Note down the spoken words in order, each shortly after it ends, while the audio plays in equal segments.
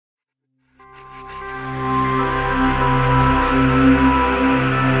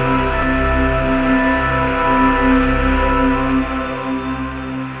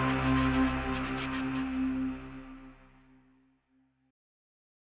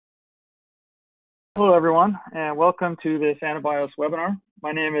Hello, everyone, and welcome to this Anabios webinar.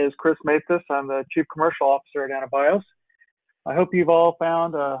 My name is Chris Mathis. I'm the Chief Commercial Officer at Anabios. I hope you've all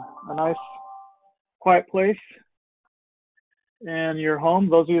found a nice, quiet place in your home.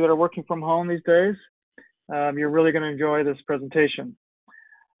 Those of you that are working from home these days, you're really going to enjoy this presentation.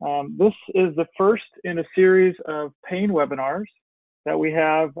 This is the first in a series of pain webinars that we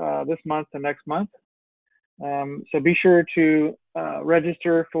have this month and next month. So be sure to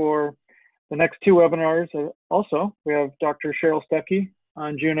register for the next two webinars. Also, we have Dr. Cheryl Stuckey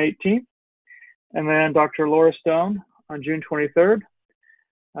on June 18th, and then Dr. Laura Stone on June 23rd.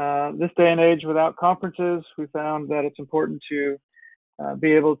 This day and age without conferences, we found that it's important to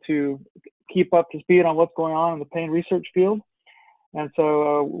be able to keep up to speed on what's going on in the pain research field. And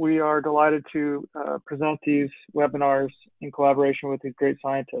so we are delighted to present these webinars in collaboration with these great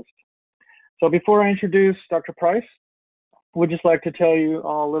scientists. So before I introduce Dr. Price, we'd just like to tell you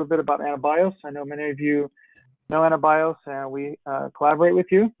all a little bit about Anabios. I know many of you know Anabios and we collaborate with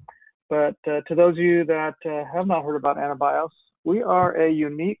you, but to those of you that have not heard about Anabios, we are a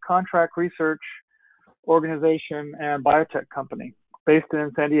unique contract research organization and biotech company based in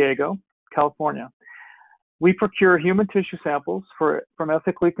San Diego, California. We procure human tissue samples from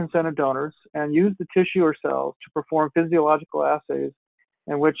ethically consented donors and use the tissue or cells to perform physiological assays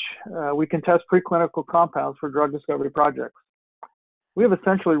in which we can test preclinical compounds for drug discovery projects. We have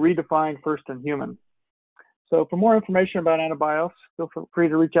essentially redefined first in human. So for more information about Anabios, feel free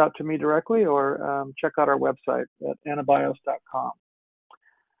to reach out to me directly or check out our website at anabios.com.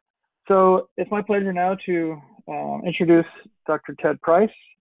 So it's my pleasure now to introduce Dr. Ted Price,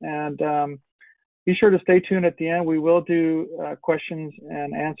 and be sure to stay tuned at the end. We will do questions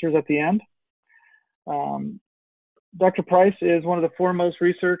and answers at the end. Dr. Price is one of the foremost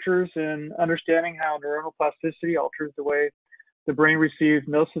researchers in understanding how neuronal plasticity alters the way the brain receives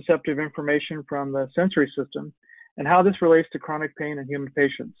nociceptive information from the sensory system and how this relates to chronic pain in human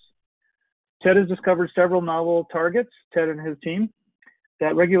patients. Ted has discovered several novel targets, Ted and his team,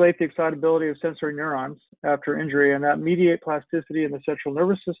 that regulate the excitability of sensory neurons after injury and that mediate plasticity in the central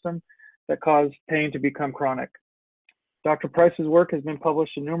nervous system that cause pain to become chronic. Dr. Price's work has been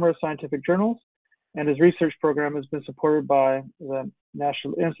published in numerous scientific journals, and his research program has been supported by the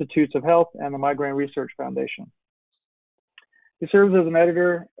National Institutes of Health and the Migraine Research Foundation. He serves as an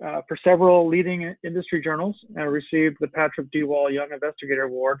editor for several leading industry journals and received the Patrick D. Wall Young Investigator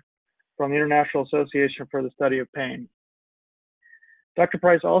Award from the International Association for the Study of Pain. Dr.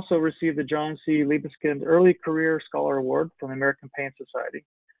 Price also received the John C. Liebeskind Early Career Scholar Award from the American Pain Society,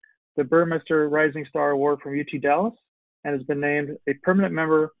 the Burmester Rising Star Award from UT Dallas, and has been named a permanent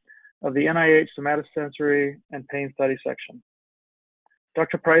member of the NIH Somatosensory and Pain Study section.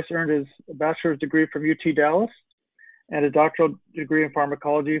 Dr. Price earned his bachelor's degree from UT Dallas and a doctoral degree in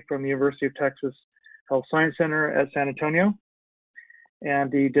pharmacology from the University of Texas Health Science Center at San Antonio,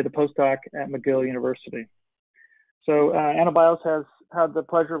 and he did a postdoc at McGill University. So Anabios has had the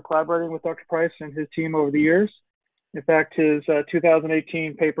pleasure of collaborating with Dr. Price and his team over the years. In fact, his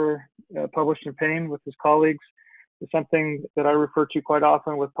 2018 paper published in Pain with his colleagues is something that I refer to quite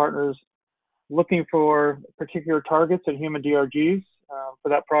often with partners looking for particular targets in human DRGs. For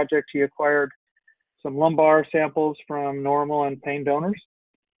that project, he acquired some lumbar samples from normal and pain donors,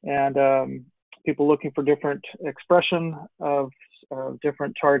 and people looking for different expression of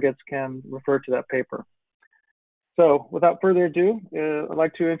different targets can refer to that paper. So without further ado, I'd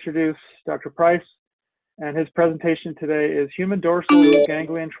like to introduce Dr. Price, and his presentation today is Human Dorsal Root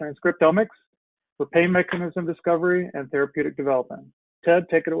Ganglion Transcriptomics for Pain Mechanism Discovery and Therapeutic Development. Ted,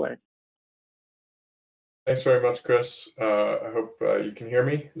 take it away. Thanks very much, Chris. I hope you can hear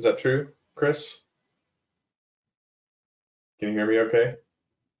me. Is that true, Chris? Can you hear me okay?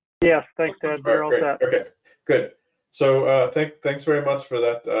 Yes, thanks, Ted. We're all set. Okay, good. So thanks very much for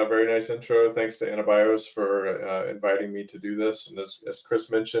that very nice intro. Thanks to Anabios for inviting me to do this. And as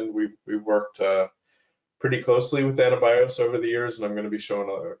Chris mentioned, we've worked pretty closely with Anabios over the years, and I'm going to be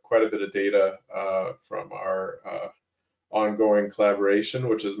showing quite a bit of data from our ongoing collaboration,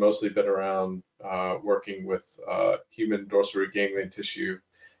 which has mostly been around working with human dorsal root ganglion tissue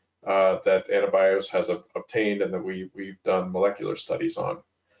that Anabios has obtained and that we've done molecular studies on.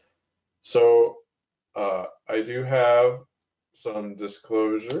 So I do have some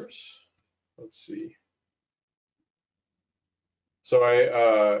disclosures. Let's see.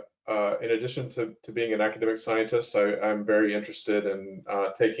 So in addition to being an academic scientist, I'm very interested in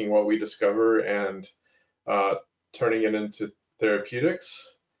taking what we discover and turning it into therapeutics.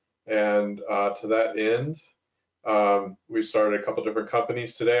 And to that end, we've started a couple different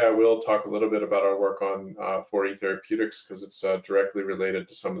companies today. I will talk a little bit about our work on 4E Therapeutics because it's directly related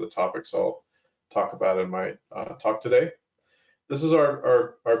to some of the topics I'll talk about in my talk today. This is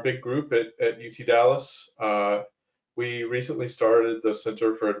our big group at UT Dallas. We recently started the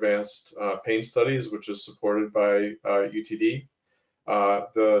Center for Advanced Pain Studies, which is supported by UTD.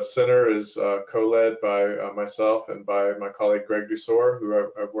 The center is co-led by myself and by my colleague Greg Dusor, who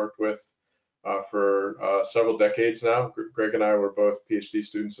I've worked with for several decades now. Greg and I were both PhD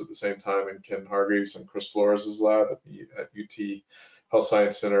students at the same time in Ken Hargreaves and Chris Flores' lab at UT Health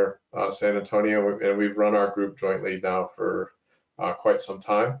Science Center, San Antonio, and we've run our group jointly now for quite some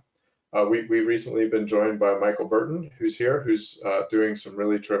time. We've recently been joined by Michael Burton, who's here, who's doing some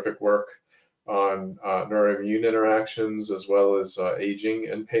really terrific work on neuroimmune interactions as well as aging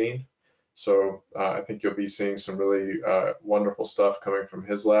and pain. So I think you'll be seeing some really wonderful stuff coming from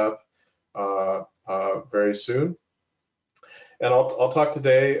his lab very soon. And I'll talk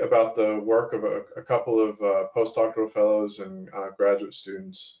today about the work of a couple of postdoctoral fellows and graduate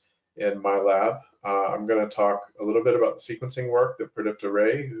students in my lab. I'm going to talk a little bit about the sequencing work that Pradipta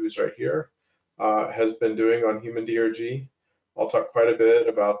Ray, who's right here, has been doing on human DRG. I'll talk quite a bit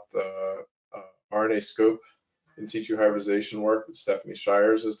about the RNA-scope in situ hybridization work that Stephanie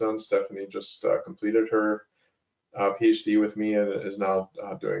Shires has done. Stephanie just completed her PhD with me and is now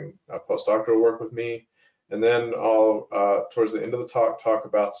doing postdoctoral work with me. And then I'll, towards the end of the talk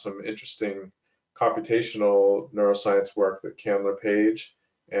about some interesting computational neuroscience work that Candler Page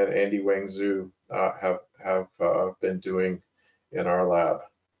and Andy Wang Zhu have been doing in our lab.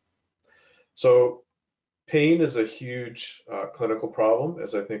 So pain is a huge clinical problem,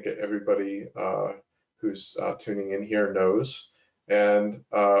 as I think everybody who's tuning in here knows. And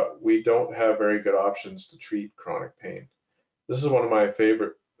we don't have very good options to treat chronic pain. This is one of my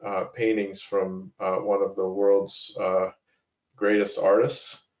favorite paintings from one of the world's greatest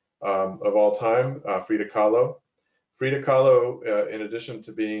artists of all time, Frida Kahlo. Frida Kahlo, in addition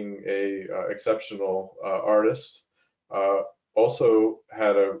to being a exceptional artist, also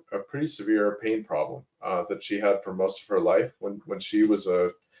had a pretty severe pain problem that she had for most of her life. When she was a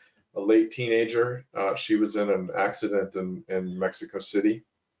late teenager, she was in an accident in Mexico City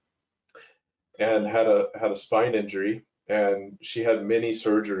and had a spine injury, and she had many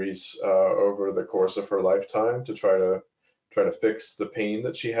surgeries over the course of her lifetime to try to fix the pain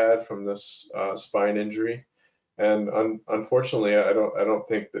that she had from this spine injury. And unfortunately, I don't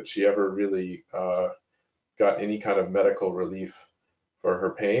think that she ever really got any kind of medical relief for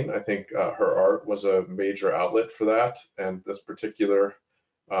her pain. I think her art was a major outlet for that, and this particular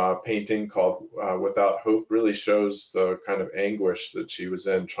painting called Without Hope really shows the kind of anguish that she was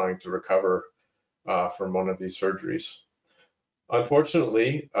in trying to recover from one of these surgeries.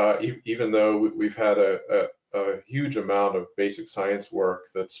 Unfortunately, even though we've had a huge amount of basic science work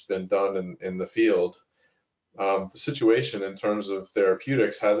that's been done in the field, the situation in terms of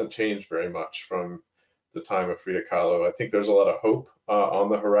therapeutics hasn't changed very much from the time of Frida Kahlo. I think there's a lot of hope on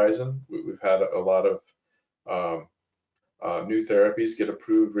the horizon. We've had a lot of new therapies get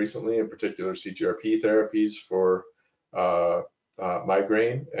approved recently, in particular CGRP therapies for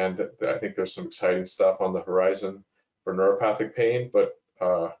migraine, and I think there's some exciting stuff on the horizon for neuropathic pain. But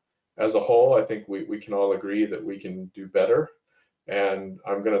as a whole, I think we can all agree that we can do better. And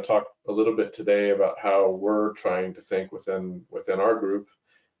I'm going to talk a little bit today about how we're trying to think within our group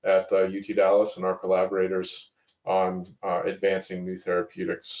at UT Dallas and our collaborators on advancing new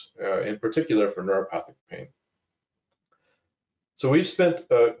therapeutics, in particular for neuropathic pain. So we've spent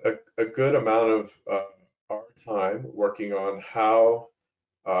a good amount of our time working on how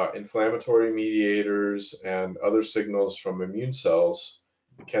inflammatory mediators and other signals from immune cells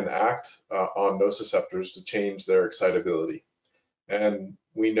can act on nociceptors to change their excitability. And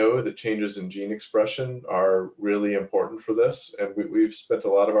we know that changes in gene expression are really important for this, and we've spent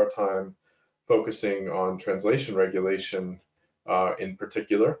a lot of our time focusing on translation regulation in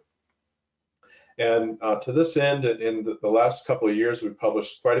particular. And to this end, in the last couple of years, we've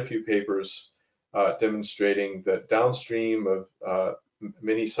published quite a few papers demonstrating that downstream of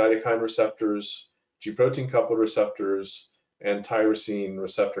many cytokine receptors, G protein coupled receptors, and tyrosine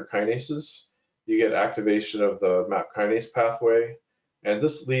receptor kinases, you get activation of the MAP kinase pathway. And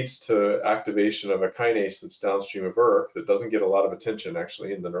this leads to activation of a kinase that's downstream of ERK that doesn't get a lot of attention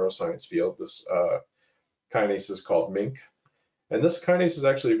actually in the neuroscience field. This kinase is called MINC. And this kinase is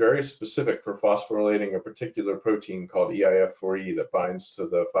actually very specific for phosphorylating a particular protein called EIF4E that binds to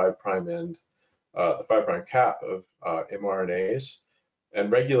the 5' end, the 5' cap of mRNAs,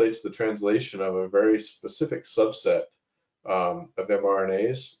 and regulates the translation of a very specific subset of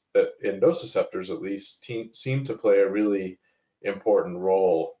mRNAs that in nociceptors at least seem to play a really important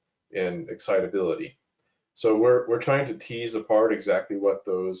role in excitability. So we're trying to tease apart exactly what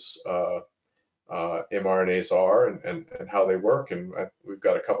those mRNAs are and how they work. And we've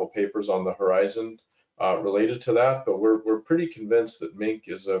got a couple papers on the horizon related to that, but we're pretty convinced that MINC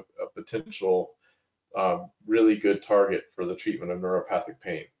is a potential really good target for the treatment of neuropathic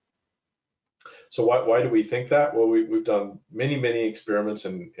pain. So why do we think that? Well, we've done many experiments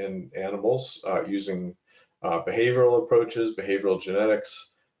in animals using behavioral approaches, behavioral genetics,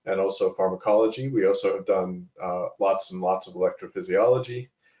 and also pharmacology. We also have done lots and lots of electrophysiology.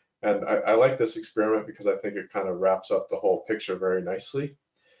 And I like this experiment because I think it kind of wraps up the whole picture very nicely.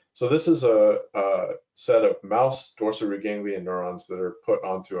 So this is a set of mouse dorsal root ganglion neurons that are put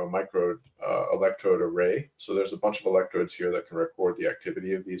onto a micro electrode array. So there's a bunch of electrodes here that can record the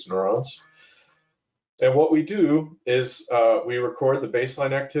activity of these neurons. And what we do is we record the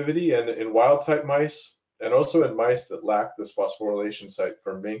baseline activity in wild type mice and also in mice that lack this phosphorylation site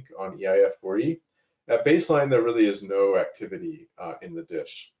for MINC on EIF4E. At baseline, there really is no activity in the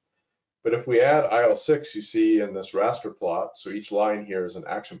dish. But if we add IL-6, you see in this raster plot, so each line here is an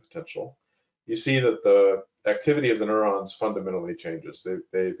action potential, you see that the activity of the neurons fundamentally changes.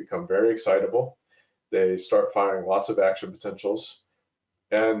 They become very excitable. They start firing lots of action potentials.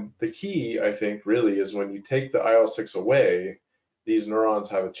 And the key, I think, really is when you take the IL-6 away, these neurons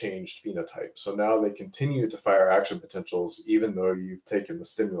have a changed phenotype. So now they continue to fire action potentials even though you've taken the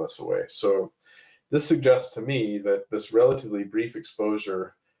stimulus away. So this suggests to me that this relatively brief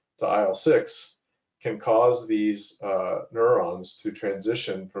exposure to IL-6 can cause these neurons to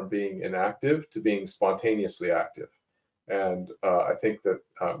transition from being inactive to being spontaneously active. And I think that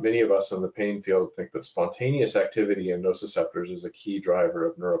many of us in the pain field think that spontaneous activity in nociceptors is a key driver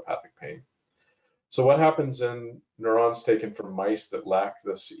of neuropathic pain. So what happens in neurons taken from mice that lack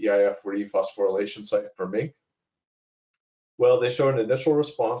this EIF4E phosphorylation site for MINC? Well, they show an initial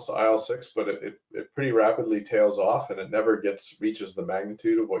response to IL-6, but it pretty rapidly tails off and it never reaches the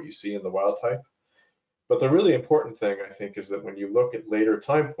magnitude of what you see in the wild type. But the really important thing, I think, is that when you look at later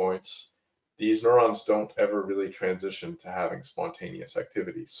time points, these neurons don't ever really transition to having spontaneous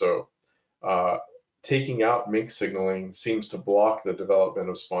activity. So taking out MINC signaling seems to block the development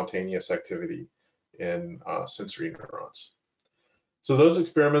of spontaneous activity in sensory neurons. So those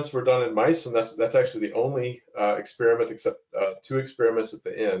experiments were done in mice, and that's actually the only experiment, except two experiments at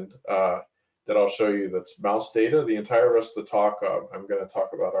the end that I'll show you that's mouse data. The entire rest of the talk, I'm going to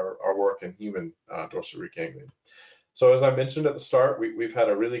talk about our work in human dorsal root ganglion. So as I mentioned at the start, we've had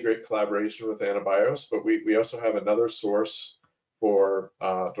a really great collaboration with Anabios, but we also have another source for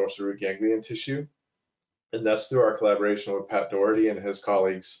dorsal root ganglion tissue, and that's through our collaboration with Pat Doherty and his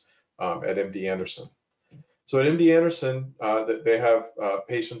colleagues at MD Anderson. So at MD Anderson, they have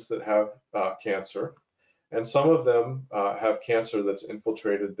patients that have cancer, and some of them have cancer that's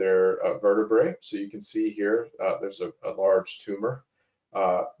infiltrated their vertebrae. So you can see here, there's a large tumor.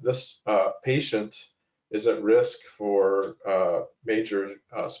 This patient is at risk for major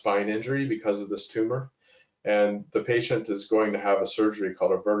spine injury because of this tumor. And the patient is going to have a surgery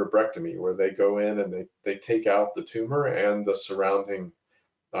called a vertebrectomy, where they go in and they take out the tumor and the surrounding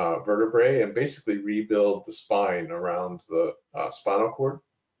vertebrae and basically rebuild the spine around the spinal cord.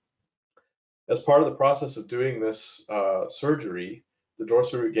 As part of the process of doing this surgery, the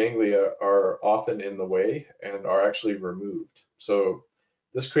dorsal root ganglia are often in the way and are actually removed. So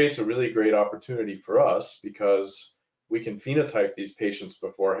this creates a really great opportunity for us because we can phenotype these patients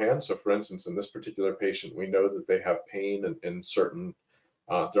beforehand. So for instance, in this particular patient, we know that they have pain in certain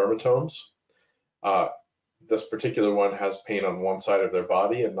dermatomes. This particular one has pain on one side of their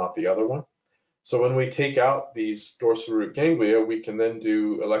body and not the other one. So when we take out these dorsal root ganglia, we can then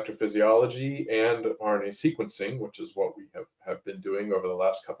do electrophysiology and RNA sequencing, which is what we have been doing over the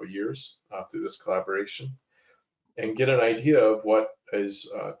last couple of years through this collaboration, and get an idea of what is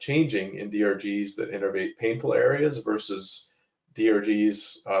changing in DRGs that innervate painful areas versus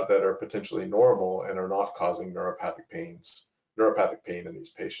DRGs that are potentially normal and are not causing neuropathic pain in these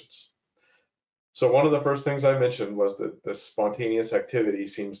patients. So one of the first things I mentioned was that the spontaneous activity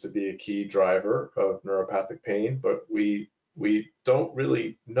seems to be a key driver of neuropathic pain, but we don't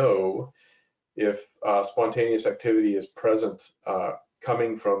really know if spontaneous activity is present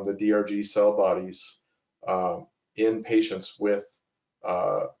coming from the DRG cell bodies in patients with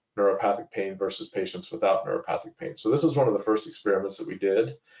neuropathic pain versus patients without neuropathic pain. So this is one of the first experiments that we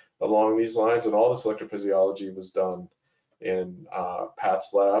did along these lines, and all this electrophysiology was done in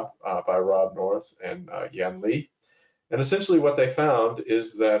Pat's lab by Rob North and Yan Li. And essentially what they found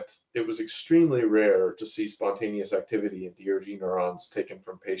is that it was extremely rare to see spontaneous activity in DRG neurons taken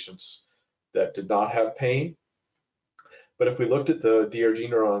from patients that did not have pain. But if we looked at the DRG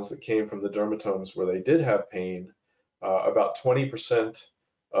neurons that came from the dermatomes where they did have pain, about 20%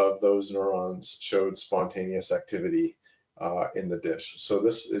 of those neurons showed spontaneous activity in the dish. So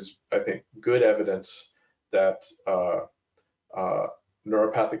this is, I think, good evidence that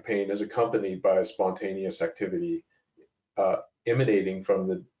neuropathic pain is accompanied by spontaneous activity emanating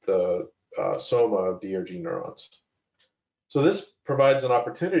from the soma of DRG neurons. So this provides an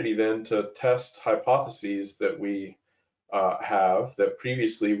opportunity then to test hypotheses that we have that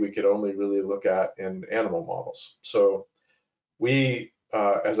previously we could only really look at in animal models. So we,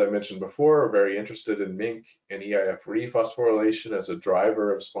 as I mentioned before, are very interested in MINC and EIF rephosphorylation as a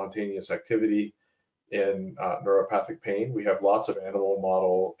driver of spontaneous activity in neuropathic pain. We have lots of animal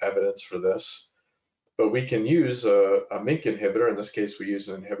model evidence for this, but we can use a MINC inhibitor. In this case, we use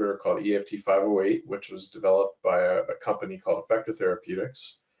an inhibitor called EFT508, which was developed by a company called Effector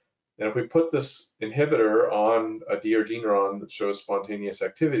Therapeutics. And if we put this inhibitor on a DRG neuron that shows spontaneous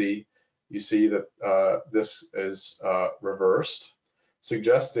activity, you see that this is reversed,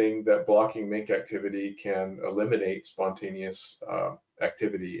 suggesting that blocking MINC activity can eliminate spontaneous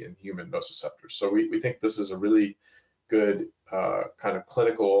activity in human nociceptors. So we think this is a really good kind of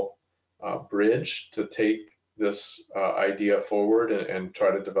clinical bridge to take this idea forward and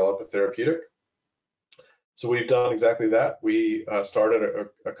try to develop a therapeutic. So we've done exactly that. We started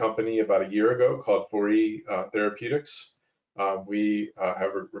a company about a year ago called 4E Therapeutics. We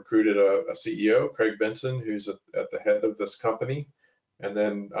have recruited a CEO, Craig Benson, who's at the head of this company. And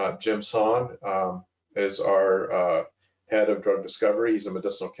then Jim Son is our head of drug discovery. He's a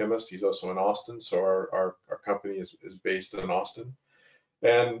medicinal chemist. He's also in Austin. So our company is based in Austin.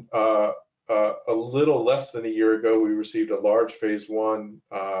 And a little less than a year ago, we received a large phase 1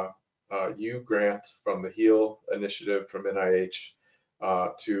 U grant from the HEAL initiative from NIH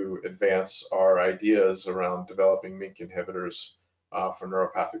to advance our ideas around developing MINC inhibitors for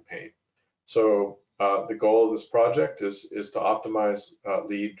neuropathic pain. So the goal of this project is to optimize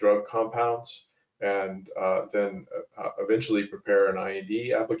lead drug compounds and then eventually prepare an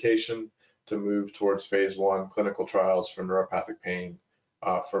IND application to move towards phase 1 clinical trials for neuropathic pain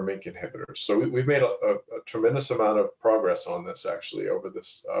for MINC inhibitors. So we've made a tremendous amount of progress on this actually over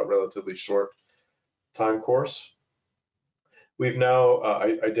this relatively short time course. We've now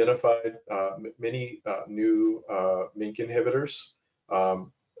identified many new MINC inhibitors.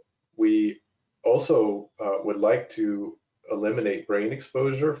 We also would like to eliminate brain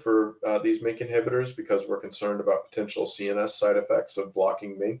exposure for these MINC inhibitors because we're concerned about potential CNS side effects of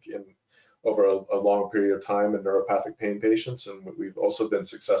blocking MINC over a long period of time in neuropathic pain patients, and we've also been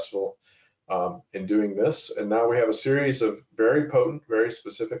successful in doing this. And now we have a series of very potent, very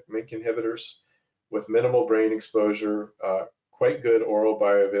specific MINC inhibitors with minimal brain exposure, quite good oral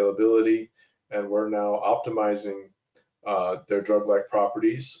bioavailability, and we're now optimizing their drug-like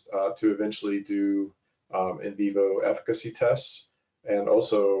properties to eventually do in vivo efficacy tests and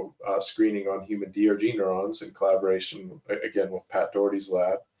also screening on human DRG neurons in collaboration, again, with Pat Doherty's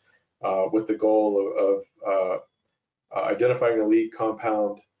lab. With the goal of identifying a lead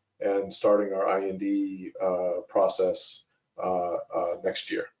compound and starting our IND process next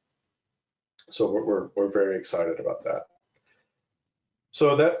year. So we're very excited about that.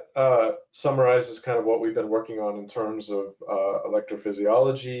 So that summarizes kind of what we've been working on in terms of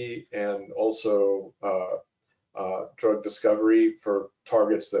electrophysiology and also drug discovery for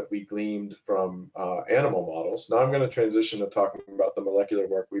targets that we gleaned from animal models. Now I'm going to transition to talking about the molecular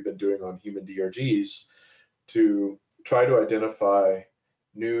work we've been doing on human DRGs to try to identify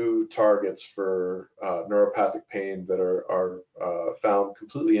new targets for neuropathic pain that are found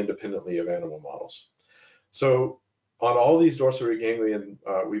completely independently of animal models. So on all these dorsal root ganglion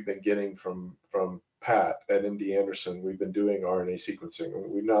we've been getting from Pat at MD Anderson, we've been doing RNA sequencing.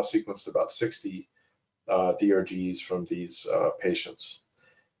 We've now sequenced about 60 DRGs from these patients.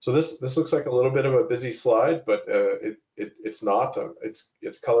 So this looks like a little bit of a busy slide, but it's not.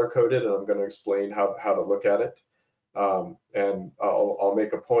 It's color coded, and I'm going to explain how to look at it. And I'll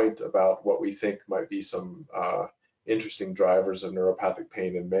make a point about what we think might be some interesting drivers of neuropathic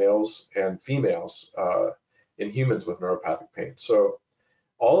pain in males and females in humans with neuropathic pain. So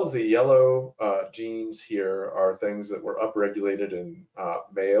all of the yellow genes here are things that were upregulated in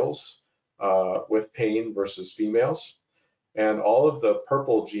males with pain versus females. And all of the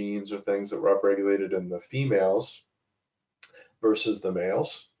purple genes are things that were upregulated in the females versus the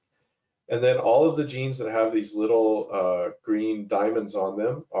males. And then all of the genes that have these little green diamonds on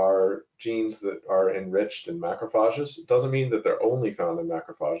them are genes that are enriched in macrophages. It doesn't mean that they're only found in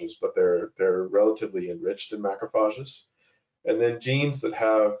macrophages, but they're relatively enriched in macrophages. And then genes that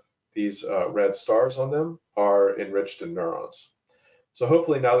have these red stars on them are enriched in neurons. So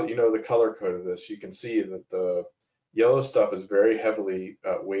hopefully now that you know the color code of this, you can see that the yellow stuff is very heavily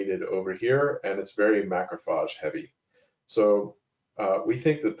weighted over here, and it's very macrophage heavy. So we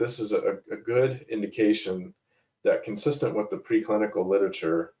think that this is a good indication that, consistent with the preclinical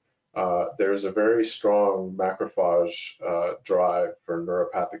literature, there's a very strong macrophage drive for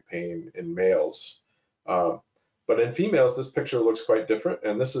neuropathic pain in males. But in females, this picture looks quite different,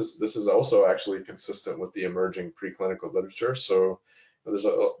 and this is also actually consistent with the emerging preclinical literature. So there's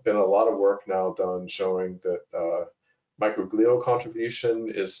been a lot of work now done showing that microglial contribution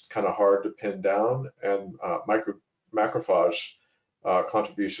is kind of hard to pin down, and macrophage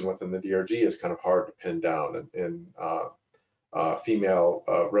contribution within the DRG is kind of hard to pin down in female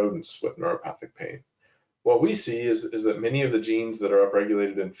rodents with neuropathic pain. What we see is that many of the genes that are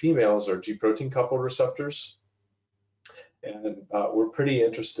upregulated in females are G protein coupled receptors. And we're pretty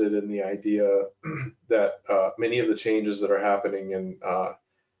interested in the idea that many of the changes that are happening in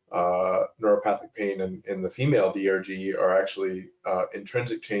neuropathic pain in the female DRG are actually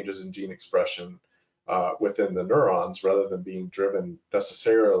intrinsic changes in gene expression within the neurons, rather than being driven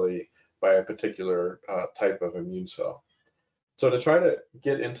necessarily by a particular type of immune cell. So to try to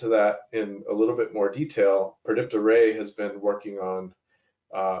get into that in a little bit more detail, Pradipta Ray has been working on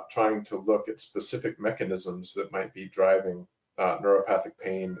trying to look at specific mechanisms that might be driving neuropathic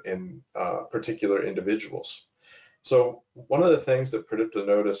pain in particular individuals. So one of the things that Pradipta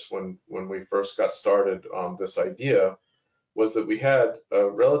noticed when we first got started on this idea was that we had a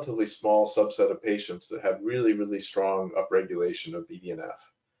relatively small subset of patients that had really, really strong upregulation of BDNF.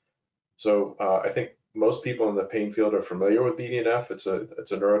 So I think most people in the pain field are familiar with BDNF. It's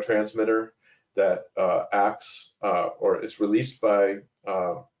a neurotransmitter that acts or it's released by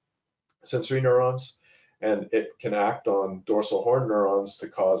sensory neurons, and it can act on dorsal horn neurons to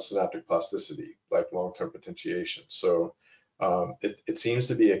cause synaptic plasticity, like long-term potentiation. So it seems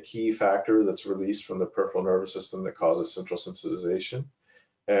to be a key factor that's released from the peripheral nervous system that causes central sensitization,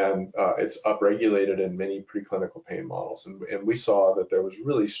 and it's upregulated in many preclinical pain models. And we saw that there was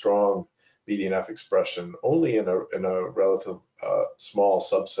really strong BDNF expression only in a relative small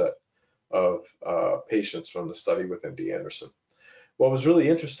subset of patients from the study with MD Anderson. What was really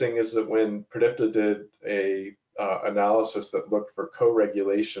interesting is that when Pradipta did a analysis that looked for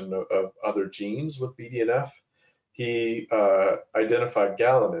co-regulation of other genes with BDNF, he identified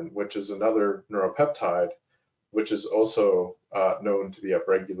galanin, which is another neuropeptide, which is also known to be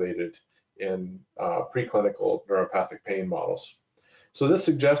upregulated in preclinical neuropathic pain models. So this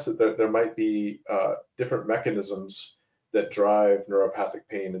suggests that there might be different mechanisms that drive neuropathic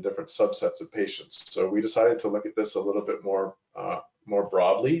pain in different subsets of patients. So we decided to look at this a little bit more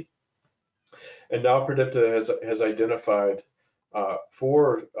broadly. And now Pradipta has identified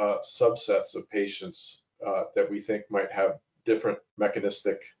 4 subsets of patients that we think might have different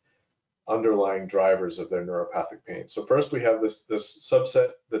mechanistic underlying drivers of their neuropathic pain. So first we have this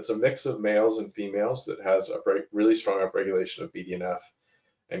subset that's a mix of males and females that has a really strong upregulation of BDNF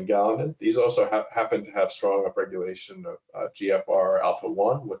and galanin. These also happen to have strong upregulation of GFR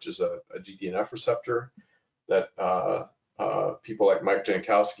alpha-1, which is a GDNF receptor that people like Mike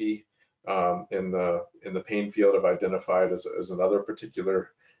Jankowski in the pain field have identified as another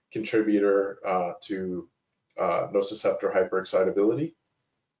particular contributor to nociceptor hyperexcitability.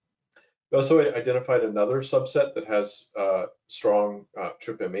 We also identified another subset that has strong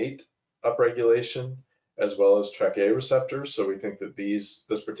TRPM8 upregulation, as well as TrkA receptors. So we think that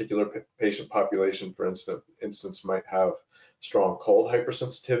this particular patient population, for instance, might have strong cold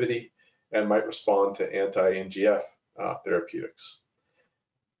hypersensitivity and might respond to anti-NGF therapeutics.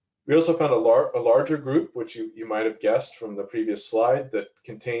 We also found a larger group, which you might have guessed from the previous slide, that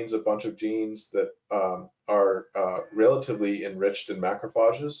contains a bunch of genes that are relatively enriched in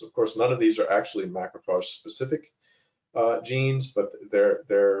macrophages. Of course, none of these are actually macrophage-specific genes, but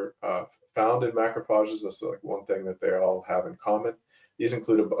they're found in macrophages. That's like one thing that they all have in common. These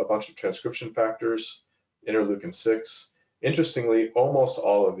include a bunch of transcription factors, interleukin-6. Interestingly, almost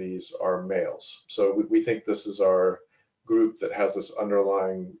all of these are males. So we think this is our group that has this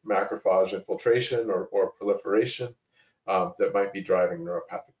underlying macrophage infiltration or proliferation that might be driving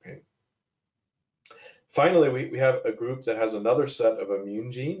neuropathic pain. Finally, we have a group that has another set of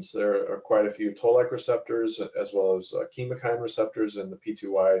immune genes. There are quite a few toll-like receptors, as well as chemokine receptors and the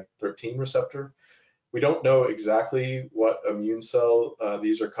P2Y13 receptor. We don't know exactly what immune cell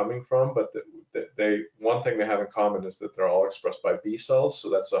these are coming from, but one thing they have in common is that they're all expressed by B cells, so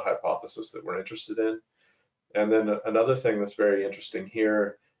that's a hypothesis that we're interested in. And then another thing that's very interesting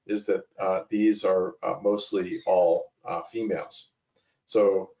here is that these are mostly all females.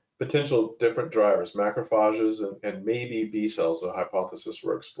 So potential different drivers, macrophages and maybe B cells, a hypothesis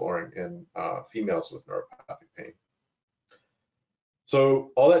we're exploring in females with neuropathic pain.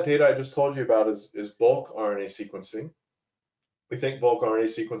 So all that data I just told you about is bulk RNA sequencing. We think bulk RNA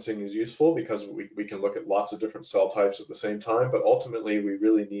sequencing is useful because we can look at lots of different cell types at the same time, but ultimately we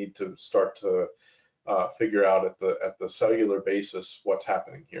really need to start to figure out at the cellular basis what's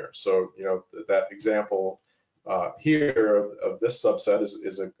happening here. So, you know, that example here of this subset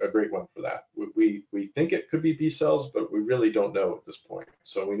is a great one for that. We think it could be B cells, but we really don't know at this point.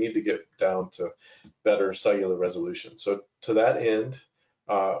 So we need to get down to better cellular resolution. So to that end,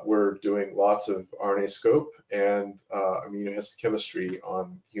 we're doing lots of RNAscope and immunohistochemistry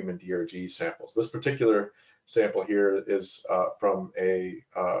on human DRG samples. This particular sample here is from a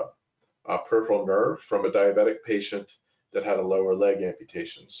peripheral nerve from a diabetic patient that had a lower leg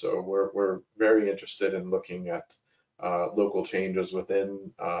amputation. So we're very interested in looking at local changes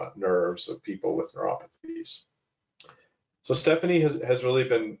within nerves of people with neuropathies. So Stephanie has really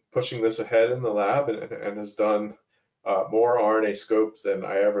been pushing this ahead in the lab and has done more RNAscope than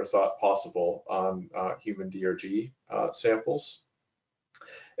I ever thought possible on human DRG samples.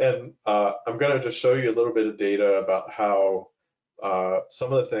 And I'm going to just show you a little bit of data about how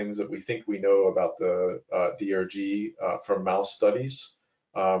some of the things that we think we know about the DRG from mouse studies.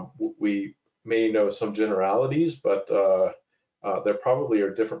 We may know some generalities, but there probably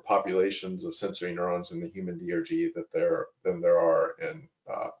are different populations of sensory neurons in the human DRG than there are in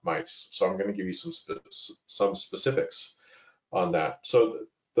mice. So I'm going to give you some specifics on that. So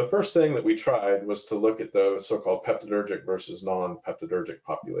the first thing that we tried was to look at the so-called peptidergic versus non-peptidergic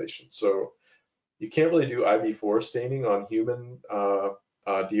population. So you can't really do IB4 staining on human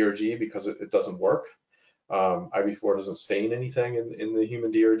DRG because it doesn't work. IB4 doesn't stain anything in the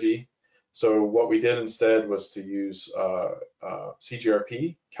human DRG. So what we did instead was to use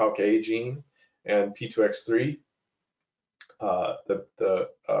CGRP, calc-A gene, and P2X3, the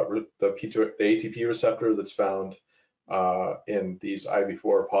ATP receptor that's found in these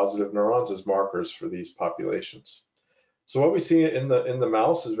IB4 positive neurons as markers for these populations. So what we see in the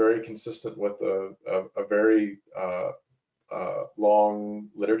mouse is very consistent with a very long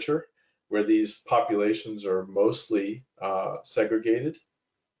literature where these populations are mostly segregated.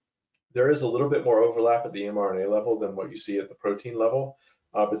 There is a little bit more overlap at the mRNA level than what you see at the protein level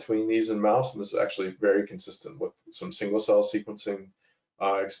between these in mouse, and this is actually very consistent with some single-cell sequencing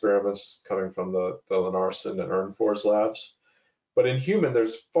experiments coming from the Lenarson and Ernfor's labs. But in human,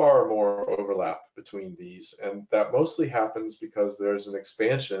 there's far more overlap between these, and that mostly happens because there's an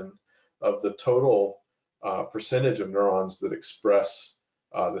expansion of the total percentage of neurons that express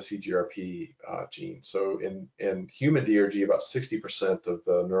the CGRP gene. So in human DRG, about 60% of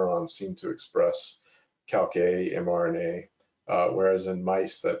the neurons seem to express calc-A mRNA, whereas in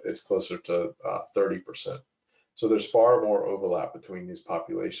mice that it's closer to 30%. So there's far more overlap between these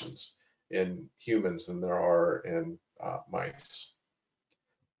populations in humans than there are in mice.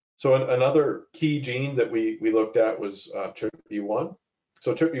 So another key gene that we looked at was TRPV1.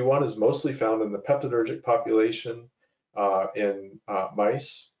 So TRPV1 is mostly found in the peptidergic population in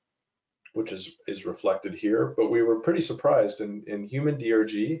mice, which is reflected here. But we were pretty surprised in human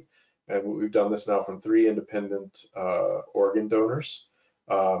DRG, and we've done this now from 3 independent organ donors.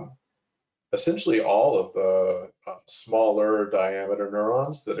 Essentially all of the smaller diameter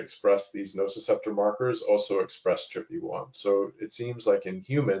neurons that express these nociceptor markers also express TRPV1. So it seems like in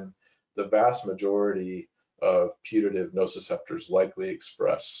human, the vast majority of putative nociceptors likely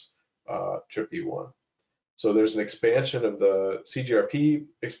express TRPV1. So there's an expansion of the CGRP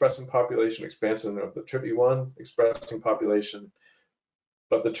expressing population, expansion of the TRPV1 expressing population,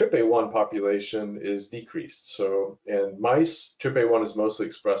 but the TRPA1 population is decreased. So in mice, TRPA1 is mostly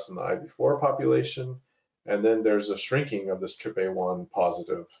expressed in the IB4 population, and then there's a shrinking of this TRPA1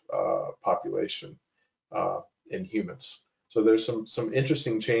 positive population in humans. So there's some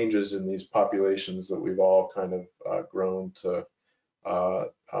interesting changes in these populations that we've all kind of grown to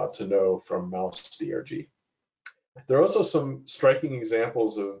know from mouse DRG. There are also some striking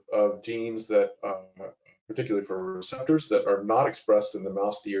examples of genes that particularly for receptors that are not expressed in the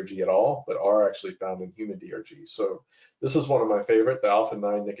mouse DRG at all, but are actually found in human DRG. So this is one of my favorite, the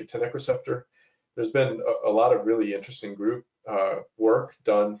alpha-9 nicotinic receptor. There's been a lot of really interesting group work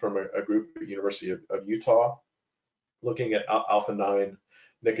done from a group at the University of Utah looking at alpha-9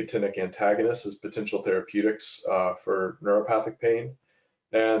 nicotinic antagonists as potential therapeutics for neuropathic pain.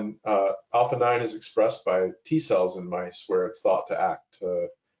 And alpha-9 is expressed by T cells in mice where it's thought to act to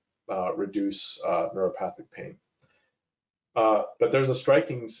reduce neuropathic pain. But there's a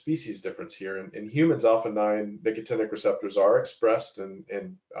striking species difference here. In humans, alpha-9 nicotinic receptors are expressed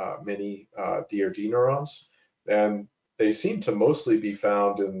in many DRG neurons, and they seem to mostly be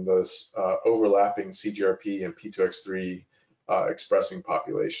found in this overlapping CGRP and P2X3 expressing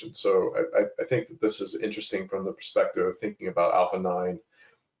population. So I think that this is interesting from the perspective of thinking about alpha-9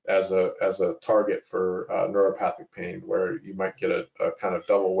 as a target for neuropathic pain, where you might get a kind of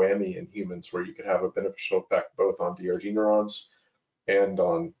double whammy in humans, where you could have a beneficial effect both on DRG neurons and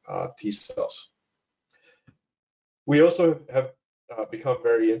on T cells. We also have become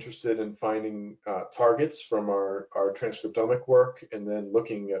very interested in finding targets from our transcriptomic work, and then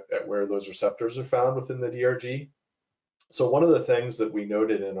looking at where those receptors are found within the DRG. So one of the things that we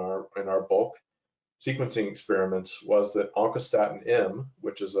noted in our bulk sequencing experiments was that oncostatin M,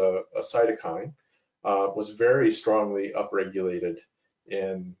 which is a cytokine, was very strongly upregulated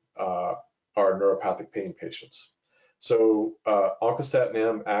in our neuropathic pain patients. So oncostatin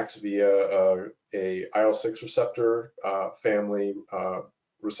M acts via a IL-6 receptor family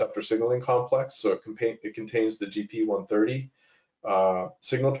receptor signaling complex. So it contains the GP130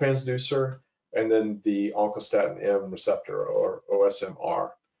 signal transducer, and then the oncostatin M receptor, or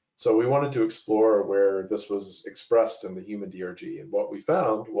OSMR. So we wanted to explore where this was expressed in the human DRG, and what we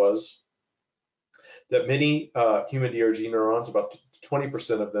found was that many human DRG neurons, about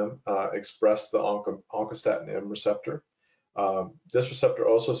 20% of them, express the oncostatin M receptor. This receptor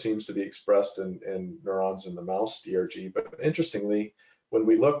also seems to be expressed in neurons in the mouse DRG, but interestingly, when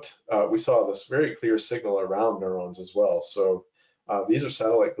we looked, we saw this very clear signal around neurons as well. So these are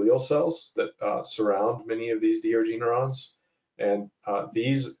satellite glial cells that surround many of these DRG neurons, and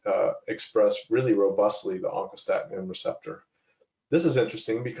these express really robustly the oncostatin M receptor. This is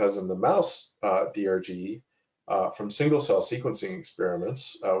interesting because in the mouse DRG, from single cell sequencing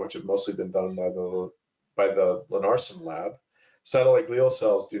experiments, which have mostly been done by the Lenarsen lab, satellite glial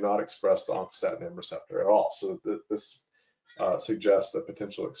cells do not express the oncostatin M receptor at all. So this suggests a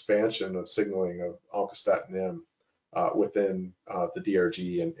potential expansion of signaling of oncostatin M within the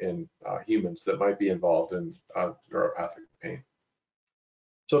DRG in humans that might be involved in neuropathic pain.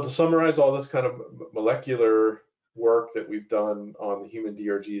 So to summarize all this kind of molecular work that we've done on the human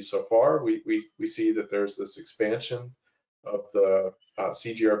DRG so far, we see that there's this expansion of the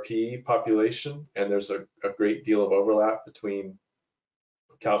CGRP population, and there's a great deal of overlap between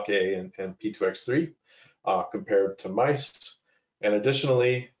calc-A and P2X3 compared to mice. And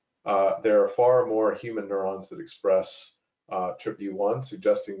additionally, there are far more human neurons that express TRPV1,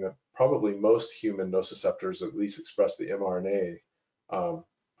 suggesting that probably most human nociceptors at least express the mRNA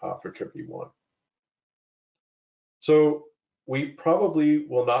for TRPV1. So we probably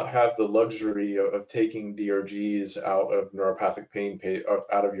will not have the luxury of taking DRGs out of neuropathic pain,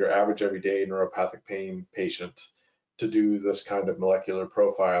 out of your average everyday neuropathic pain patient, to do this kind of molecular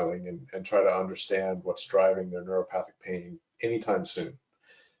profiling and try to understand what's driving their neuropathic pain anytime soon.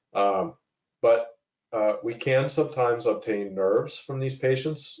 But we can sometimes obtain nerves from these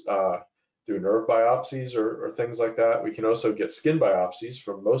patients through nerve biopsies or things like that. We can also get skin biopsies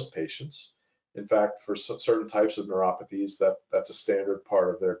from most patients. In fact, for certain types of neuropathies, that's a standard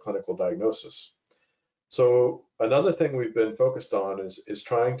part of their clinical diagnosis. So another thing we've been focused on is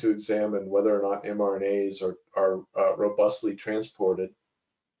trying to examine whether or not mRNAs are robustly transported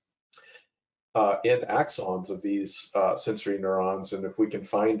in axons of these sensory neurons, and if we can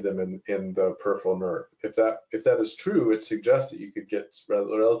find them in the peripheral nerve. If that is true, it suggests that you could get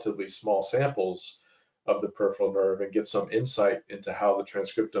relatively small samples of the peripheral nerve and get some insight into how the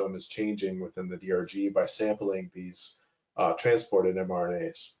transcriptome is changing within the DRG by sampling these transported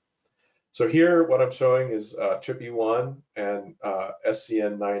mRNAs. So here, what I'm showing is TRPV1 and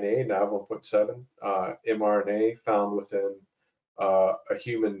SCN9A, NaV1.7 mRNA found within a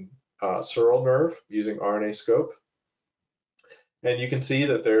human sural nerve using RNAscope. And you can see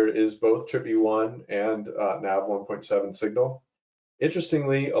that there is both TRPV1 and NaV1.7 signal.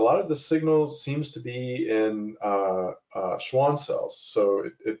 Interestingly, a lot of the signal seems to be in Schwann cells. So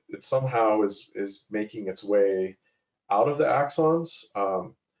it somehow is making its way out of the axons,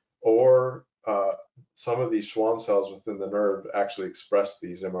 or some of these Schwann cells within the nerve actually express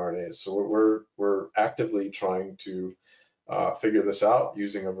these mRNAs. So we're actively trying to figure this out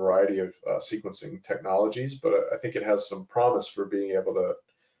using a variety of sequencing technologies, but I think it has some promise for being able to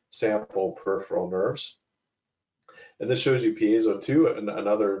sample peripheral nerves. And this shows you piezo2,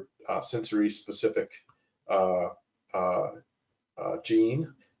 another sensory-specific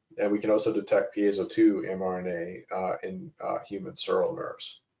gene, and we can also detect piezo2 mRNA in human sural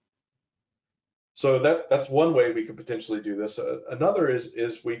nerves. So that's one way we could potentially do this. Another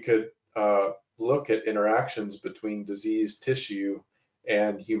is we could look at interactions between diseased tissue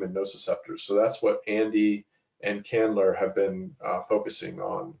and human nociceptors. So that's what Andy and Candler have been focusing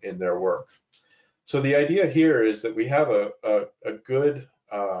on in their work. So the idea here is that we have a good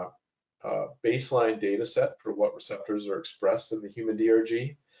baseline data set for what receptors are expressed in the human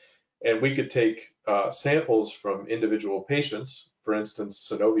DRG. And we could take samples from individual patients, for instance,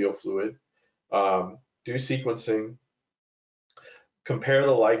 synovial fluid, do sequencing, compare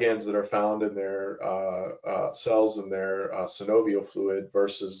the ligands that are found in their cells in their synovial fluid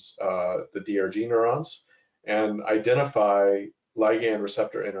versus the DRG neurons, and identify ligand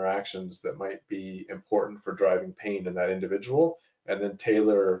receptor interactions that might be important for driving pain in that individual, and then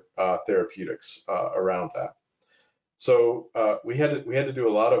tailor therapeutics around that. So we had to do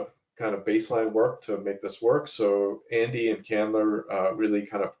a lot of kind of baseline work to make this work. So Andy and Candler really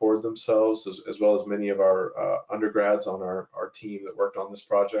kind of poured themselves, as well as many of our undergrads on our team that worked on this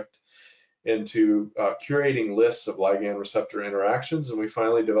project, into curating lists of ligand receptor interactions. And we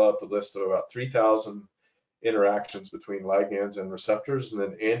finally developed a list of about 3,000 interactions between ligands and receptors. And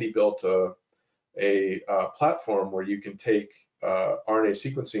then Andy built a platform where you can take RNA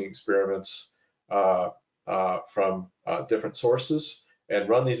sequencing experiments from different sources and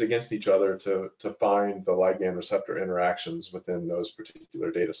run these against each other to find the ligand receptor interactions within those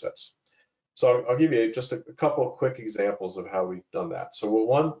particular data sets. So I'll give you just a couple of quick examples of how we've done that. So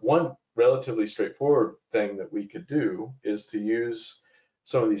one relatively straightforward thing that we could do is to use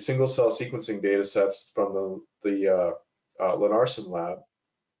some of these single cell sequencing data sets from the Linnarsson lab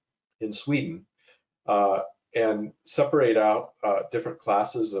in Sweden and separate out different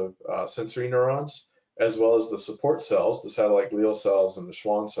classes of sensory neurons, as well as the support cells, the satellite glial cells and the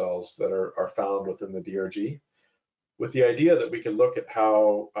Schwann cells that are found within the DRG, with the idea that we could look at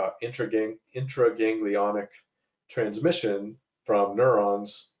how intraganglionic transmission from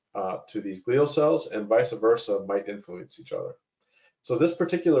neurons to these glial cells and vice versa might influence each other. So this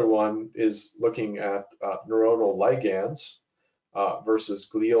particular one is looking at neuronal ligands versus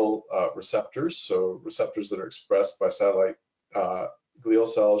glial receptors, so receptors that are expressed by satellite glial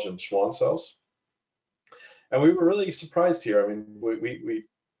cells and Schwann cells. And we were really surprised here. I mean,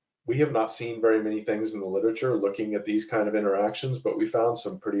 we have not seen very many things in the literature looking at these kind of interactions, but we found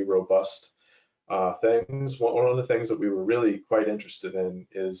some pretty robust things. One of the things that we were really quite interested in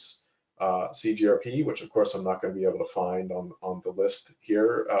is CGRP, which of course I'm not going to be able to find on the list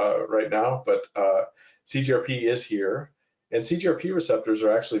here right now, but CGRP is here. And CGRP receptors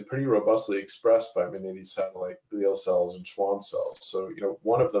are actually pretty robustly expressed by many of these satellite glial cells and Schwann cells. So, you know,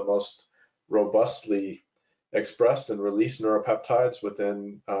 one of the most robustly expressed and released neuropeptides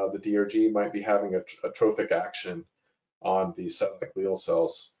within the DRG might be having a trophic action on the satellite glial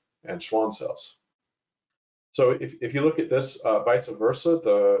cells and Schwann cells. So if you look at this vice versa,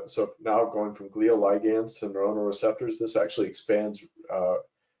 so now going from glial ligands to neuronal receptors, this actually expands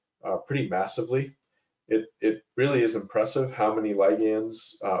pretty massively. It really is impressive how many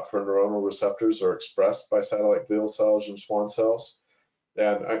ligands for neuronal receptors are expressed by satellite glial cells and Schwann cells.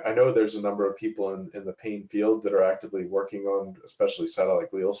 And I know there's a number of people in the pain field that are actively working on, especially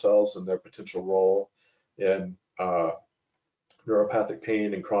satellite glial cells and their potential role in neuropathic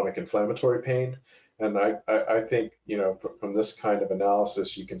pain and chronic inflammatory pain. And I think, you know, from this kind of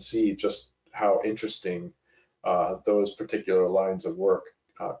analysis, you can see just how interesting those particular lines of work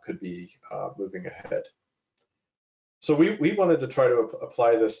could be moving ahead. So we wanted to try to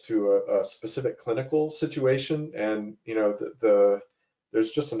apply this to a specific clinical situation, and you know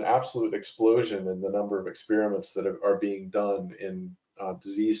there's just an absolute explosion in the number of experiments that are being done in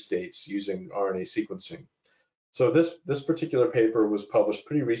disease states using RNA sequencing. So this particular paper was published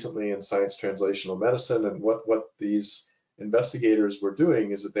pretty recently in Science Translational Medicine, and what these investigators were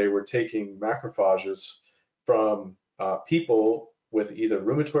doing is that they were taking macrophages from people with either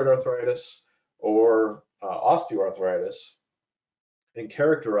rheumatoid arthritis or osteoarthritis and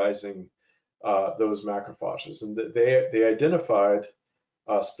characterizing those macrophages. And they identified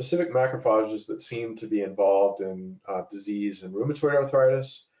specific macrophages that seemed to be involved in disease and rheumatoid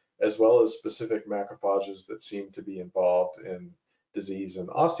arthritis, as well as specific macrophages that seemed to be involved in disease and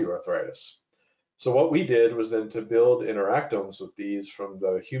osteoarthritis. So what we did was then to build interactomes with these from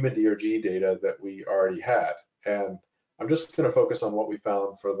the human DRG data that we already had. And I'm just going to focus on what we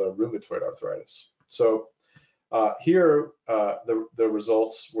found for the rheumatoid arthritis. So here, the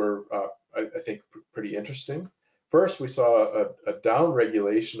results were, I think, pretty interesting. First, we saw a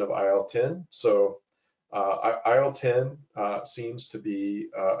downregulation of IL-10. So IL-10 seems to be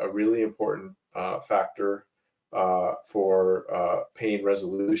a really important factor for pain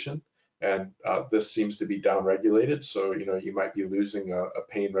resolution. And this seems to be downregulated. So, you know, you might be losing a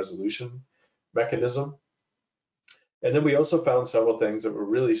pain resolution mechanism. And then we also found several things that were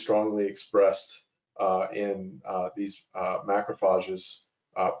really strongly expressed in these macrophages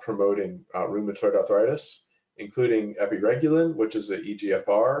promoting rheumatoid arthritis, including epiregulin, which is an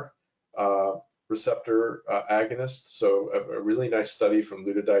EGFR receptor agonist. So a really nice study from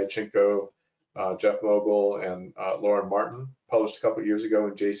Luda Diachenko, Jeff Mogul, and Lauren Martin, published a couple of years ago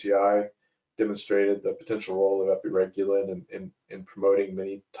in JCI, demonstrated the potential role of epiregulin in promoting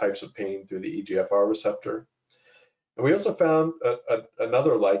many types of pain through the EGFR receptor. And we also found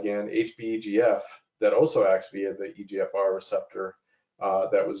another ligand, HBEGF, that also acts via the EGFR receptor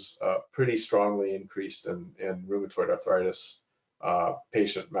that was pretty strongly increased in rheumatoid arthritis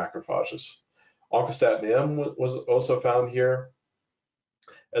patient macrophages. Oncostatin M was also found here,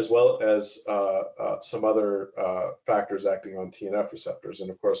 as well as some other factors acting on TNF receptors. And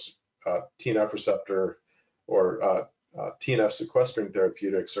of course, TNF receptor or TNF sequestering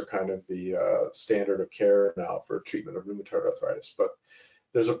therapeutics are kind of the standard of care now for treatment of rheumatoid arthritis. But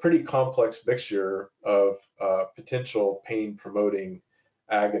there's a pretty complex mixture of potential pain promoting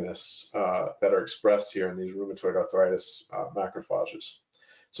agonists that are expressed here in these rheumatoid arthritis macrophages.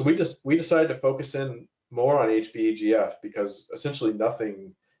 So we decided to focus in more on HBEGF because essentially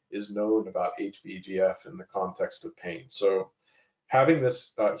nothing is known about HBEGF in the context of pain. So having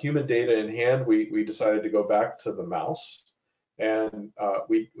this human data in hand, we decided to go back to the mouse, and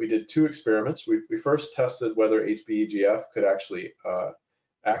we did two experiments. We first tested whether HBEGF could actually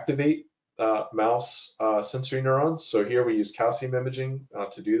activate mouse sensory neurons. So here we use calcium imaging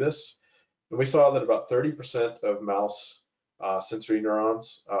to do this. And we saw that about 30% of mouse sensory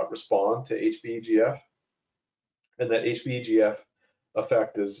neurons respond to HBEGF, and that HBEGF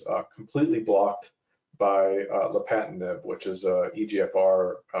effect is completely blocked by lapatinib, which is a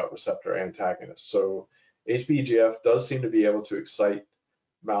EGFR receptor antagonist. So HBEGF does seem to be able to excite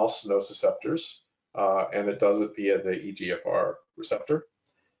mouse nociceptors, and it does it via the EGFR receptor.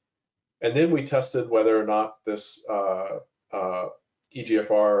 And then we tested whether or not this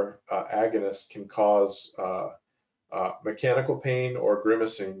EGFR agonist can cause mechanical pain or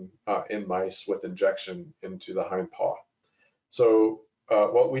grimacing in mice with injection into the hind paw. So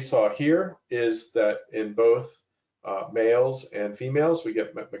what we saw here is that in both males and females, we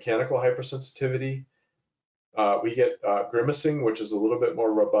get mechanical hypersensitivity. We get grimacing, which is a little bit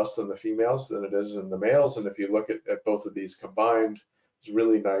more robust in the females than it is in the males. And if you look at both of these combined, there's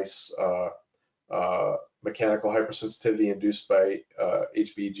really nice mechanical hypersensitivity induced by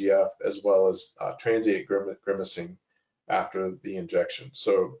HBEGF, as well as transient grimacing after the injection.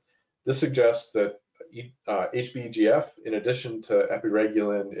 So this suggests that HBEGF, in addition to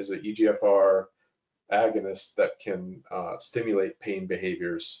epiregulin, is an EGFR agonist that can stimulate pain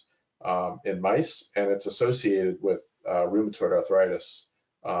behaviors in mice, and it's associated with rheumatoid arthritis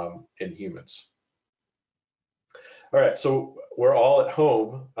in humans. All right, so we're all at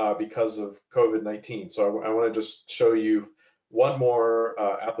home because of COVID-19. So I want to just show you one more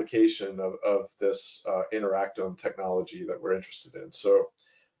application of this interactome technology that we're interested in. So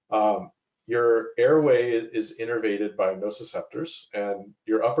your airway is innervated by nociceptors, and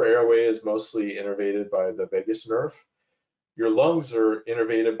your upper airway is mostly innervated by the vagus nerve. Your lungs are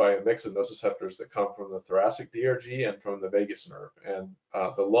innervated by a mix of nociceptors that come from the thoracic DRG and from the vagus nerve. And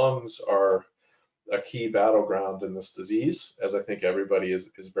the lungs are a key battleground in this disease, as I think everybody is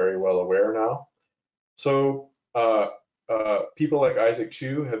very well aware now. So people like Isaac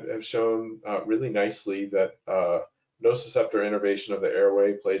Chu have shown really nicely that nociceptor innervation of the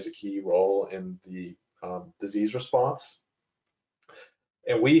airway plays a key role in the disease response.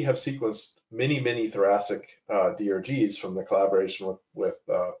 And we have sequenced many thoracic DRGs from the collaboration with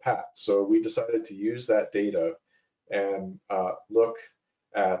Pat. So we decided to use that data and look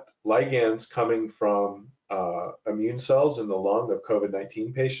at ligands coming from immune cells in the lung of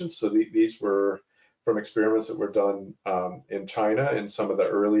COVID-19 patients. So these were from experiments that were done in China in some of the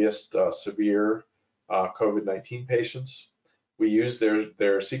earliest severe COVID-19 patients. We used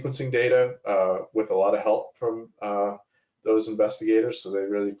their sequencing data with a lot of help from those investigators, so they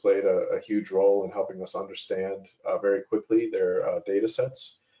really played a huge role in helping us understand very quickly their data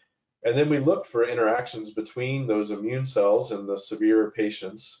sets. And then we looked for interactions between those immune cells in the severe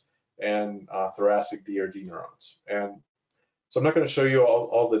patients and thoracic DRG neurons. And so I'm not going to show you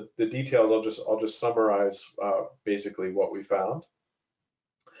all the details. I'll just summarize basically what we found.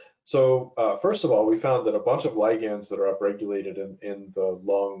 So first of all, we found that a bunch of ligands that are upregulated in the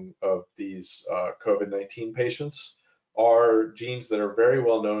lung of these COVID-19 patients are genes that are very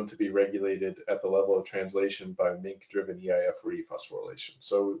well known to be regulated at the level of translation by MINC-driven EIF rephosphorylation.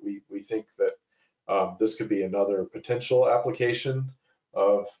 So we think that this could be another potential application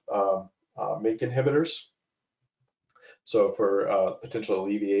of MINC inhibitors. So for potential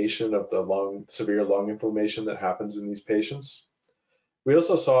alleviation of the severe lung inflammation that happens in these patients. We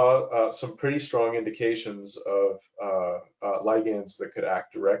also saw some pretty strong indications of ligands that could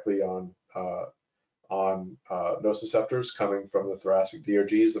act directly on nociceptors coming from the thoracic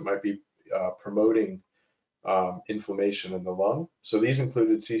DRGs that might be promoting inflammation in the lung. So these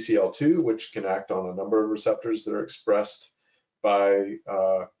included CCL2, which can act on a number of receptors that are expressed by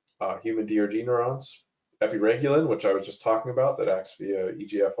human DRG neurons, epiregulin, which I was just talking about, that acts via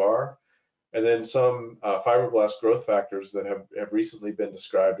EGFR, and then some fibroblast growth factors that have recently been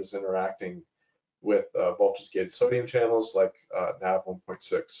described as interacting with voltage-gated sodium channels like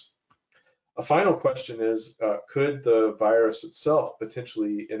NaV1.6. A final question is, could the virus itself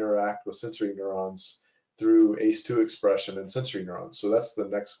potentially interact with sensory neurons through ACE2 expression in sensory neurons? So that's the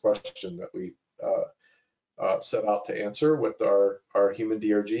next question that we set out to answer with our human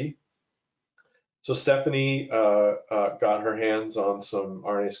DRG. So Stephanie got her hands on some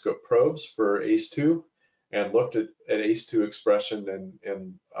RNAscope probes for ACE2 and looked at ACE2 expression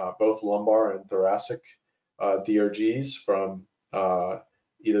in both lumbar and thoracic DRGs from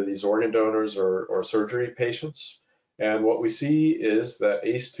either these organ donors or surgery patients. And what we see is that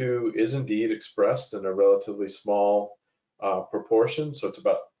ACE2 is indeed expressed in a relatively small proportion. So it's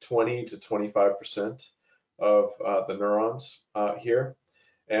about 20 to 25% of the neurons here.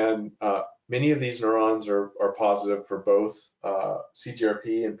 And many of these neurons are positive for both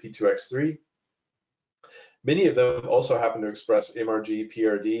CGRP and P2X3. Many of them also happen to express MRG,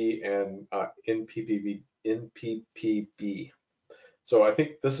 PRD, and NPPB. So I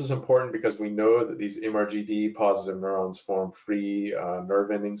think this is important because we know that these MRGD positive neurons form free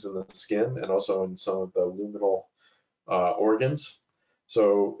nerve endings in the skin and also in some of the luminal organs.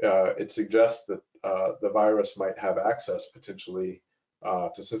 So it suggests that the virus might have access potentially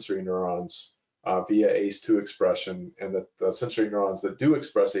to sensory neurons via ACE2 expression, and that the sensory neurons that do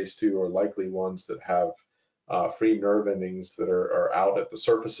express ACE2 are likely ones that have free nerve endings that are out at the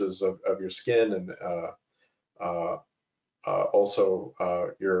surfaces of your skin and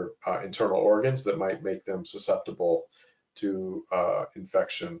also your internal organs that might make them susceptible to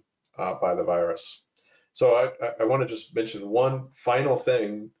infection by the virus. So I want to just mention one final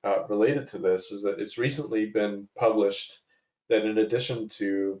thing related to this is that it's recently been published that in addition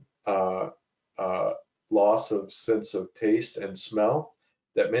to loss of sense of taste and smell,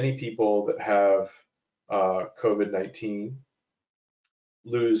 that many people that have COVID-19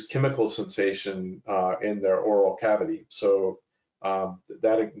 lose chemical sensation in their oral cavity. So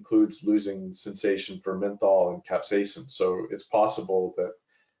that includes losing sensation for menthol and capsaicin. So it's possible that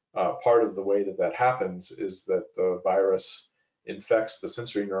part of the way that that happens is that the virus infects the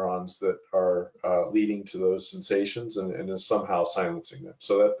sensory neurons that are leading to those sensations and is somehow silencing them.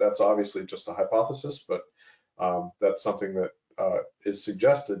 So that's obviously just a hypothesis, but that's something that is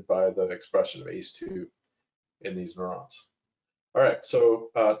suggested by the expression of ACE2 in these neurons. All right, so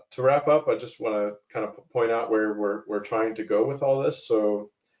to wrap up, I just want to kind of point out where we're trying to go with all this. So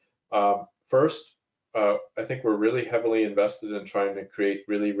first, I think we're really heavily invested in trying to create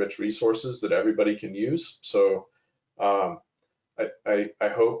really rich resources that everybody can use. So I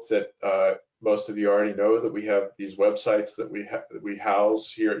hope that most of you already know that we have these websites that we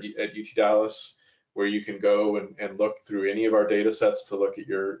house here at UT Dallas, where you can go and look through any of our data sets to look at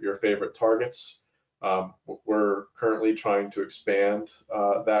your favorite targets. We're currently trying to expand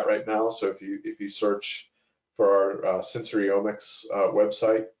that right now. So if you search for our Sensoryomics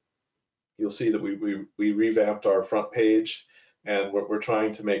website, you'll see that we revamped our front page, and we're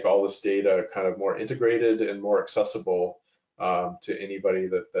trying to make all this data kind of more integrated and more accessible to anybody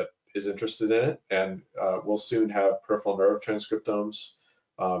that is interested in it. And we'll soon have peripheral nerve transcriptomes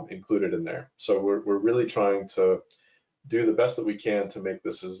included in there. So we're really trying to do the best that we can to make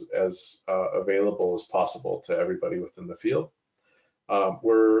this as available as possible to everybody within the field.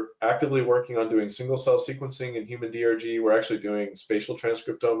 We're actively working on doing single cell sequencing in human DRG. We're actually doing spatial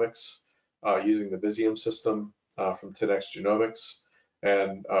transcriptomics using the Visium system from 10x Genomics.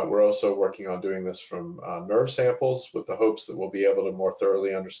 And we're also working on doing this from nerve samples with the hopes that we'll be able to more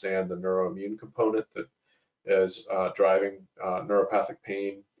thoroughly understand the neuroimmune component that is driving neuropathic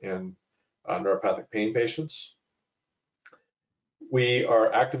pain in neuropathic pain patients. We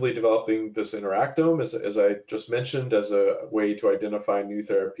are actively developing this interactome, as I just mentioned, as a way to identify new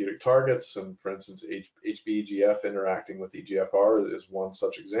therapeutic targets. And for instance, HBEGF interacting with EGFR is one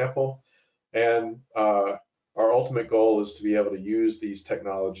such example. And our ultimate goal is to be able to use these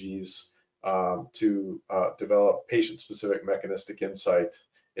technologies to develop patient-specific mechanistic insight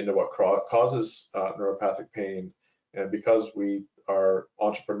into what causes neuropathic pain. And because we are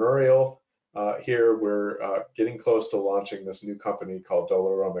entrepreneurial, here we're getting close to launching this new company called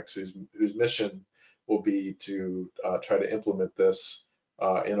Doloromics, whose mission will be to try to implement this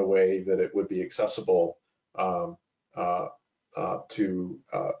in a way that it would be accessible um, to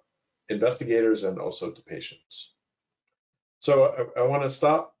investigators and also to patients. So I want to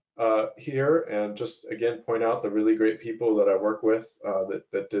stop here and just again point out the really great people that I work with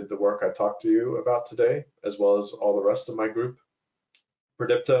that did the work I talked to you about today, as well as all the rest of my group.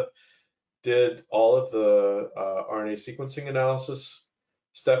 Pradipta did all of the RNA sequencing analysis.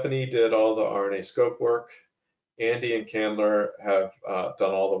 Stephanie did all the RNA scope work. Andy and Candler have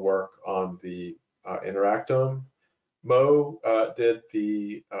done all the work on the interactome. Mo did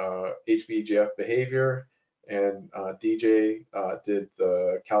the HBGF behavior, and DJ did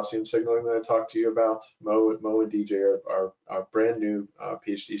the calcium signaling that I talked to you about. Mo and DJ are brand new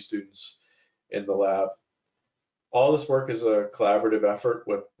PhD students in the lab. All this work is a collaborative effort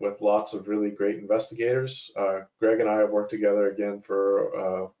with lots of really great investigators. Greg and I have worked together again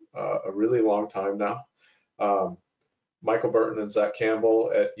for a really long time now. Michael Burton and Zach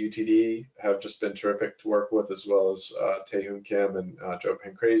Campbell at UTD have just been terrific to work with, as well as Taehoon Kim and Joe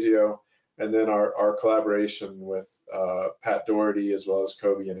Pancrazio. And then our collaboration with Pat Doherty, as well as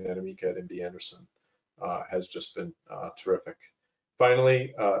Kobe and Anamika at MD Anderson, has just been terrific.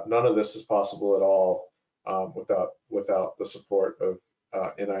 Finally, none of this is possible at all without the support of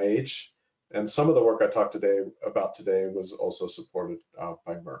NIH. And some of the work I talked about today was also supported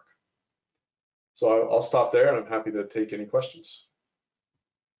by Merck. So I'll stop there, and I'm happy to take any questions.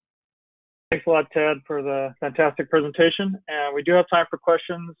 Thanks a lot, Ted, for the fantastic presentation. And we do have time for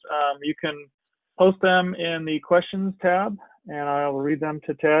questions. You can post them in the questions tab, and I will read them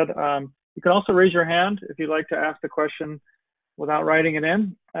to Ted. You can also raise your hand if you'd like to ask the question without writing it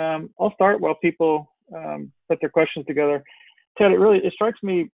in. I'll start while people put their questions together. Ted, it strikes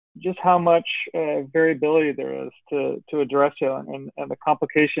me just how much variability there is to address here, and the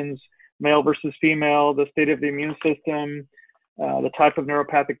complications, male versus female, the state of the immune system, the type of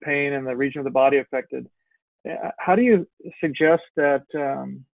neuropathic pain, and the region of the body affected. How do you suggest that,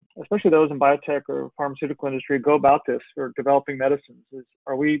 especially those in biotech or pharmaceutical industry, go about this for developing medicines?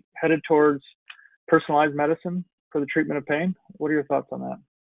 Are we headed towards personalized medicine for the treatment of pain? What are your thoughts on that?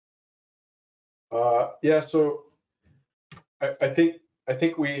 Yeah, so I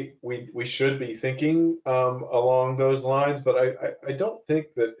think we should be thinking along those lines, but I don't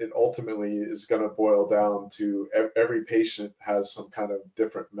think that it ultimately is going to boil down to every patient has some kind of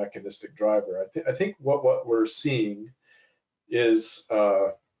different mechanistic driver. I think what we're seeing is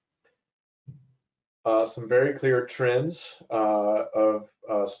some very clear trends of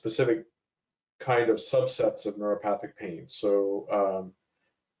specific kind of subsets of neuropathic pain. So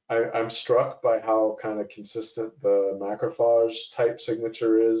I'm struck by how kind of consistent the macrophage type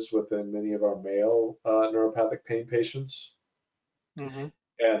signature is within many of our male neuropathic pain patients,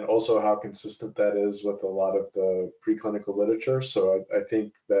 and also how consistent that is with a lot of the preclinical literature. So I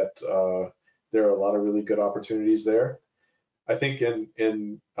think that there are a lot of really good opportunities there. I think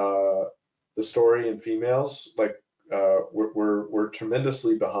in the story in females, like we're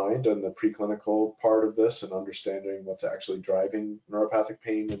tremendously behind on the preclinical part of this and understanding what's actually driving neuropathic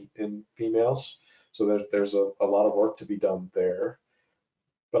pain in females. So there's a lot of work to be done there.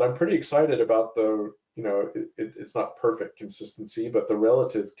 But I'm pretty excited about it's not perfect consistency, but the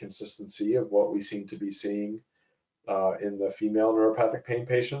relative consistency of what we seem to be seeing in the female neuropathic pain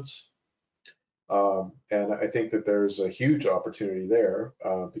patients. And I think that there's a huge opportunity there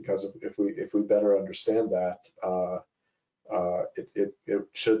because if we better understand that, it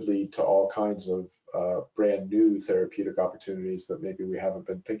should lead to all kinds of brand new therapeutic opportunities that maybe we haven't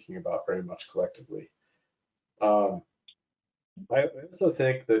been thinking about very much collectively. I also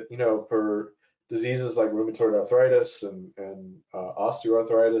think that for diseases like rheumatoid arthritis and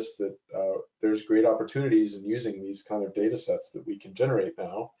osteoarthritis, that there's great opportunities in using these kind of data sets that we can generate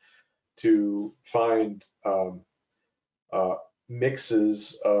now to find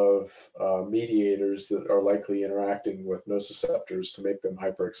mixes of mediators that are likely interacting with nociceptors to make them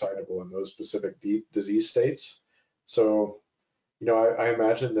hyperexcitable in those specific disease states. So, I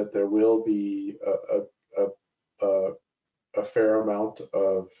imagine that there will be a fair amount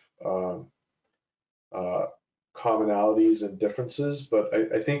of commonalities and differences, but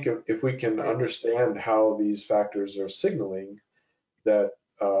I think if we can understand how these factors are signaling, that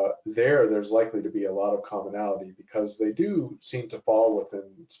there's likely to be a lot of commonality because they do seem to fall within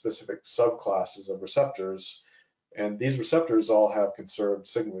specific subclasses of receptors, and these receptors all have conserved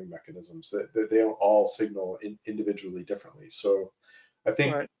signaling mechanisms that they don't all signal individually differently. So I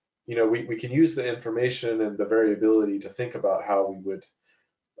think we can use the information and the variability to think about how we would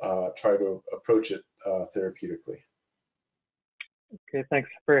try to approach it therapeutically. Okay, thanks.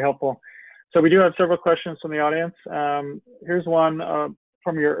 Very helpful. So we do have several questions from the audience. Here's one.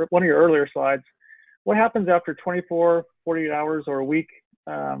 from one of your earlier slides, what happens after 24, 48 hours or a week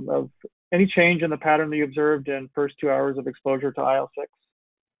of any change in the pattern that you observed in first 2 hours of exposure to IL-6?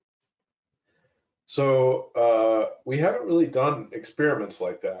 So we haven't really done experiments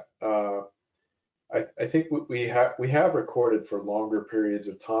like that. I think we have recorded for longer periods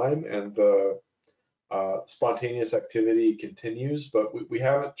of time, and the spontaneous activity continues, but we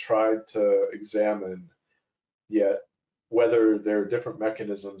haven't tried to examine yet whether there are different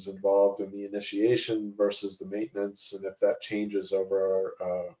mechanisms involved in the initiation versus the maintenance, and if that changes over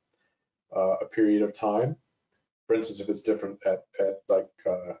a period of time. For instance, if it's different at like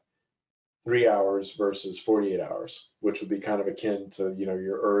 3 hours versus 48 hours, which would be kind of akin to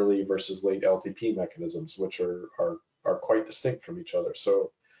your early versus late LTP mechanisms, which are quite distinct from each other.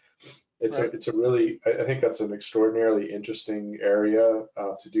 So it's a really, I think that's an extraordinarily interesting area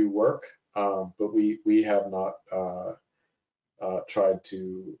to do work, but we have not tried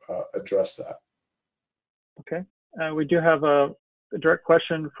to address that. Okay. We do have a direct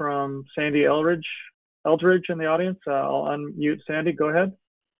question from Sandy Eldridge in the audience. I'll unmute Sandy. Go ahead.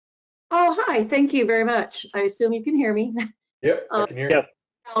 Oh, hi. Thank you very much. I assume you can hear me. Yep, I can hear you. Yes.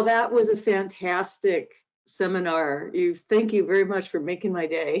 Oh, that was a fantastic seminar. Thank you very much for making my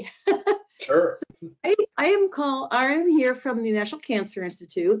day. Sure. So I am here from the National Cancer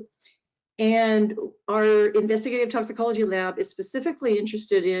Institute, and our investigative toxicology lab is specifically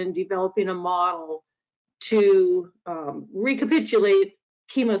interested in developing a model to recapitulate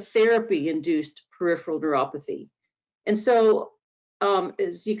chemotherapy-induced peripheral neuropathy. And so,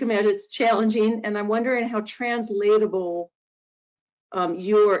 as you can imagine, it's challenging, and I'm wondering how translatable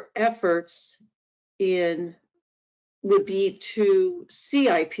your efforts would be to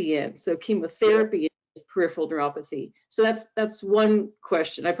CIPN, so chemotherapy in peripheral neuropathy. So that's one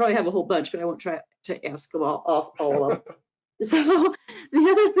question. I probably have a whole bunch, but I won't try to ask them all of them. So the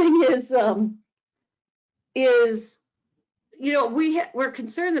other thing is we're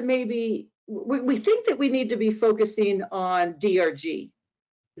concerned that maybe we think that we need to be focusing on DRG.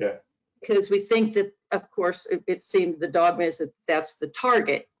 Yeah. Because we think that, of course, it seemed the dogma is that that's the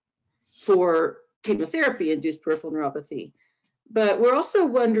target for chemotherapy-induced peripheral neuropathy. But we're also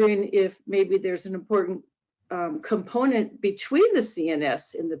wondering if maybe there's an important component between the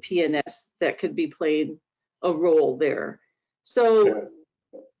CNS and the PNS that could be playing a role there. So,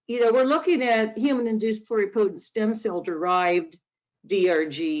 we're looking at human-induced pluripotent stem cell-derived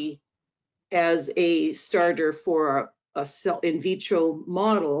DRG as a starter for a cell in vitro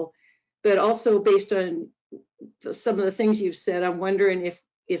model, but also based on some of the things you've said, I'm wondering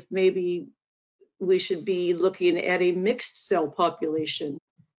if maybe we should be looking at a mixed cell population,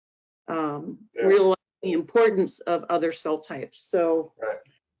 realizing the importance of other cell types. So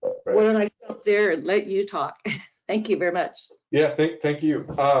why don't I stop there and let you talk? Thank you very much. Yeah, thank you.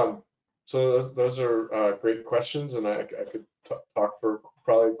 So those are great questions, and I could talk for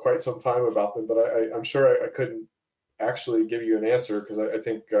probably quite some time about them, but I'm sure I couldn't actually give you an answer, because I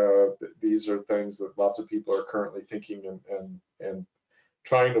think these are things that lots of people are currently thinking and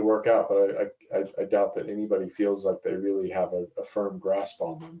trying to work out, but I doubt that anybody feels like they really have a firm grasp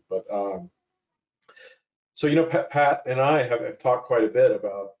on them. But so Pat and I have talked quite a bit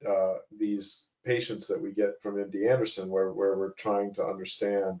about these patients that we get from MD Anderson, where we're trying to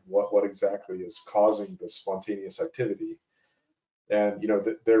understand what exactly is causing the spontaneous activity. And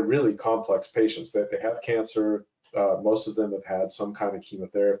they're really complex patients. That they have cancer. Most of them have had some kind of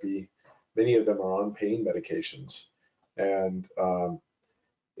chemotherapy. Many of them are on pain medications, and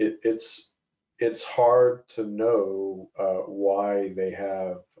it's hard to know why they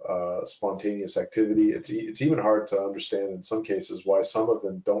have spontaneous activity. It's even hard to understand in some cases why some of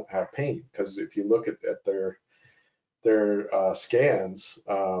them don't have pain, because if you look at their scans,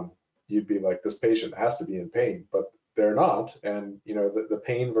 you'd be like, this patient has to be in pain, but they're not. And the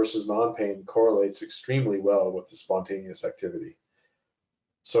pain versus non-pain correlates extremely well with the spontaneous activity.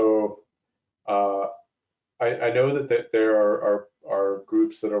 So I know that there are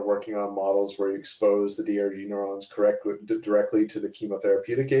groups that are working on models where you expose the DRG neurons directly to the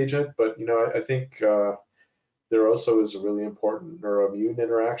chemotherapeutic agent, but I think there also is a really important neuroimmune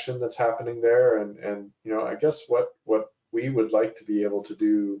interaction that's happening there, and I guess what we would like to be able to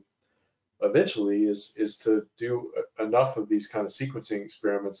do eventually is to do enough of these kind of sequencing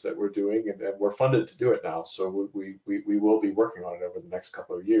experiments that we're doing, and we're funded to do it now, so we will be working on it over the next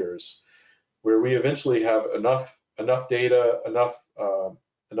couple of years, where we eventually have enough data, enough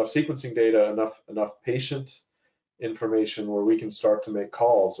sequencing data, enough patient information where we can start to make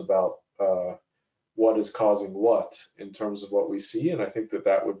calls about what is causing what in terms of what we see. And I think that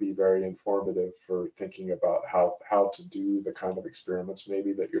that would be very informative for thinking about how to do the kind of experiments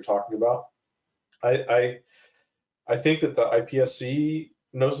maybe that you're talking about. I think that the iPSC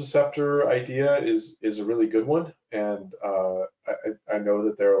nociceptor idea is a really good one, and I know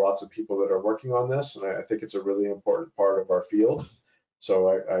that there are lots of people that are working on this, and I think it's a really important part of our field. So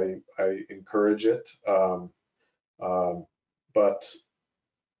I encourage it, but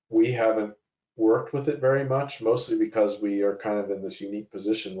we haven't worked with it very much, mostly because we are kind of in this unique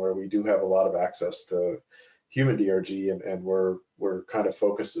position where we do have a lot of access to human DRG, and we're kind of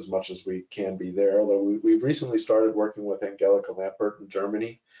focused as much as we can be there. Although we've recently started working with Angelika Lampert in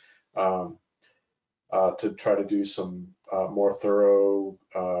Germany to try to do some more thorough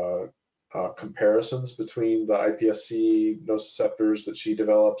comparisons between the iPSC nociceptors that she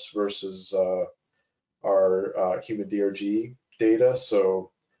develops versus our human DRG data.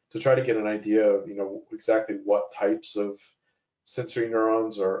 So to try to get an idea of exactly what types of sensory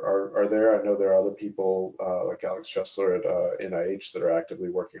neurons are there. I know there are other people like Alex Chesler at NIH that are actively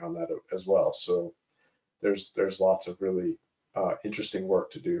working on that as well. So there's lots of really interesting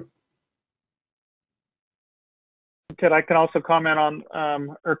work to do. Ted, I can also comment on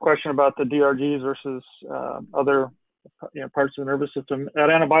her question about the DRGs versus other parts of the nervous system. At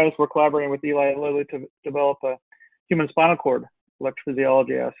Antibios, we're collaborating with Eli Lilly to develop a human spinal cord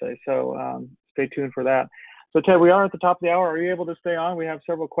electrophysiology assay. So stay tuned for that. So Ted, we are at the top of the hour. Are you able to stay on? We have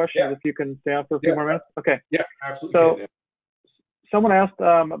several questions. Yeah. If you can stay on for a few more minutes. Okay. Yeah, absolutely. So someone asked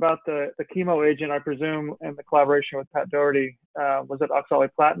about the chemo agent, I presume, in the collaboration with Pat Doherty. Was it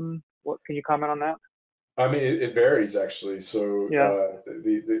oxaliplatin? What can you comment on that? I mean, it varies actually. So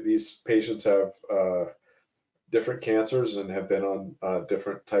these patients have different cancers and have been on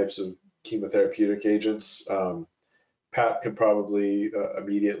different types of chemotherapeutic agents. Pat could probably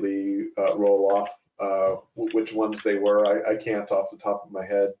immediately roll off which ones they were. I can't off the top of my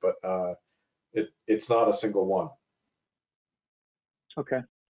head, but it's not a single one. Okay.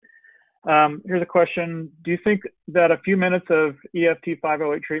 Here's a question. Do you think that a few minutes of EFT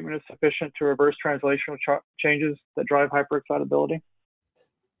 508 treatment is sufficient to reverse translational changes that drive hyperexcitability?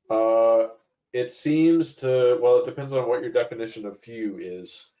 It seems to, well, it depends on what your definition of few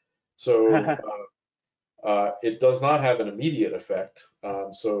is. So it does not have an immediate effect.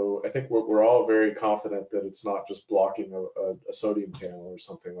 So I think we're all very confident that it's not just blocking a sodium channel or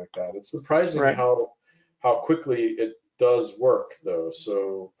something like that. It's surprising how quickly it does work, though.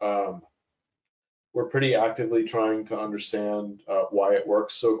 So we're pretty actively trying to understand why it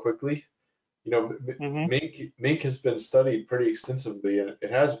works so quickly. MINC has been studied pretty extensively, and it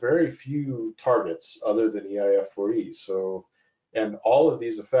has very few targets other than EIF4E. So, and all of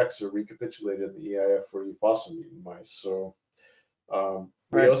these effects are recapitulated in the EIF4E phosphomutant mice. So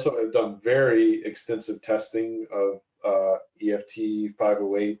we also have done very extensive testing of EFT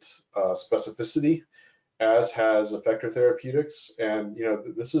 508 specificity, as has effector therapeutics. And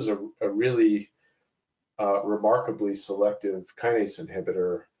this is a really remarkably selective kinase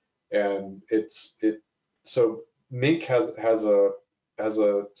inhibitor. And so MINC has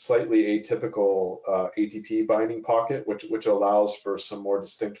a slightly atypical ATP binding pocket, which allows for some more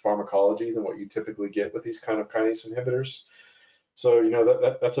distinct pharmacology than what you typically get with these kind of kinase inhibitors. So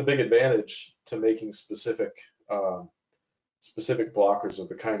that's a big advantage to making specific blockers of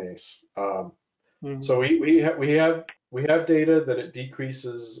the kinase. So we have data that it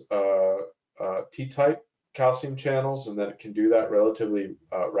decreases T-type calcium channels, and that it can do that relatively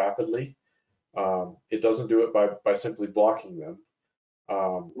rapidly. It doesn't do it by simply blocking them.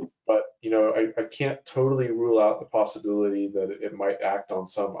 But I can't totally rule out the possibility that it might act on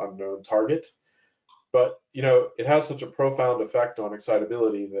some unknown target. But it has such a profound effect on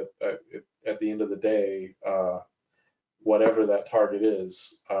excitability that at the end of the day, whatever that target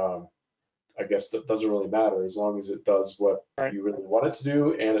is, I guess that doesn't really matter as long as it does what you really want it to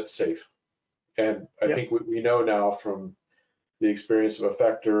do and it's safe. And I think we know now from the experience of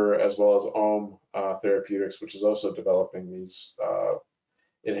Effector as well as Ohm Therapeutics, which is also developing these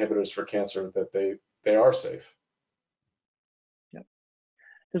inhibitors for cancer, that they are safe. Yep.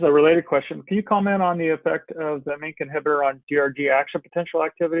 Here's a related question. Can you comment on the effect of the MINC inhibitor on DRG action potential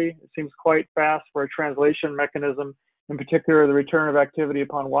activity? It seems quite fast for a translation mechanism, in particular the return of activity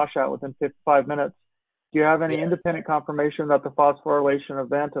upon washout within 55 minutes. Do you have any independent confirmation that the phosphorylation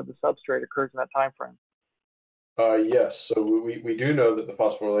event of the substrate occurs in that time frame? Yes, so we do know that the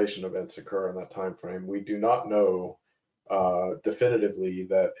phosphorylation events occur in that time frame. We do not know definitively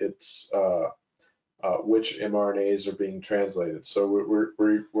that it's which mRNAs are being translated. So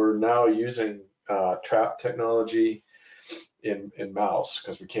we're now using trap technology in mouse,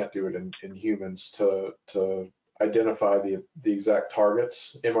 because we can't do it in humans, to identify the exact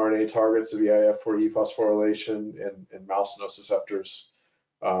targets, mRNA targets of the eif4e phosphorylation in mouse nociceptors.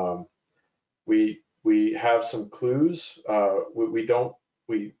 We have some clues.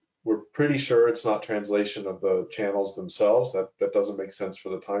 We're pretty sure it's not translation of the channels themselves. That doesn't make sense for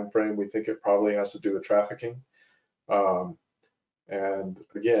the time frame. We think it probably has to do with trafficking. And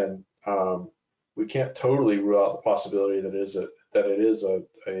again, we can't totally rule out the possibility that it is an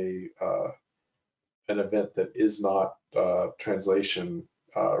event that is not translation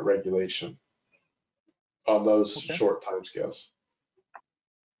regulation on those short timescales.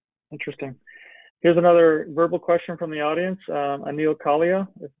 Interesting. Here's another verbal question from the audience. Anil Kalia,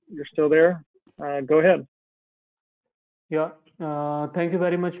 if you're still there, go ahead. Yeah, thank you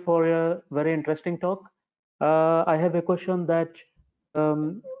very much for a very interesting talk. I have a question that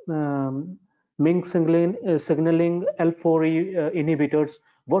Ming signaling L4E inhibitors,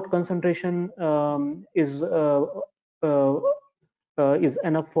 what concentration is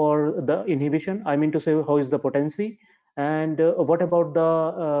enough for the inhibition? I mean to say, how is the potency? And what about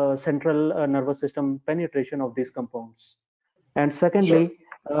the central nervous system penetration of these compounds? And secondly,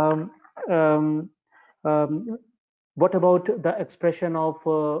 sure. What about the expression of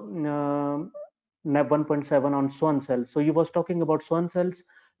NAB 1.7 on Schwann cells? So you was talking about Schwann cells.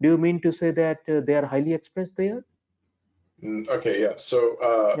 Do you mean to say that they are highly expressed there? Okay, yeah. So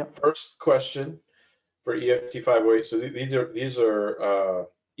first question for EFT508. So these are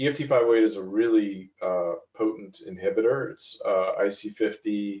EFT508 is a really potent inhibitor. It's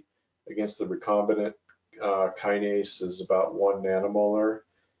IC50 against the recombinant kinase is about 1 nanomolar,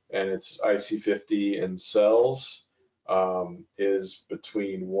 and its IC50 in cells is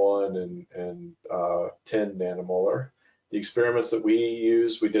between 1 and 10 nanomolar. The experiments that we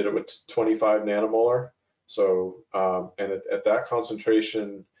use, we did it with 25 nanomolar. So, and at that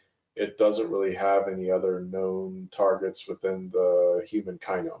concentration, it doesn't really have any other known targets within the human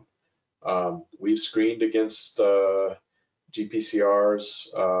kinome. We've screened against GPCRs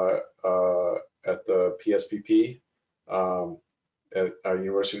at the PSPP at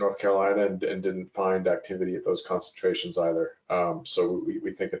University of North Carolina and didn't find activity at those concentrations either. So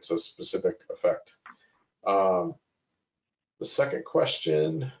we think it's a specific effect. The second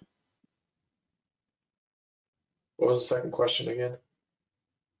question, what was the second question again?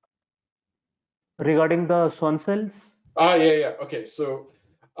 Regarding the Schwann cells? Yeah. Okay, so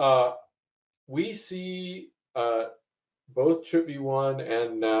we see both TRPV1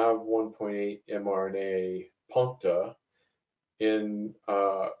 and NAV 1.8 mRNA puncta in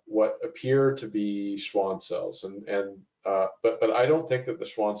what appear to be Schwann cells, but I don't think that the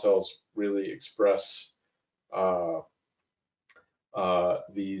Schwann cells really express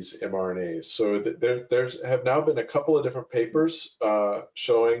these mRNAs. So there's have now been a couple of different papers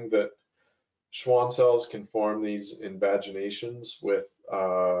showing that Schwann cells can form these invaginations with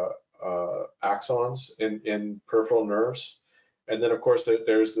axons in peripheral nerves. And then, of course,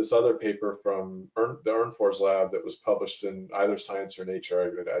 there's this other paper from the Ernfor's lab that was published in either Science or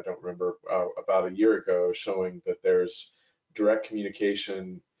Nature, I don't remember, about a year ago, showing that there's direct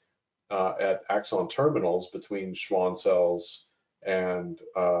communication at axon terminals between Schwann cells and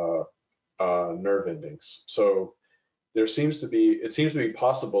nerve endings. So it seems to be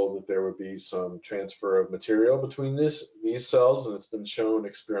possible that there would be some transfer of material between these cells, and it's been shown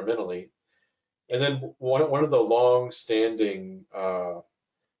experimentally. And then one of the long-standing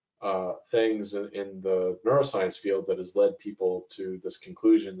things in the neuroscience field that has led people to this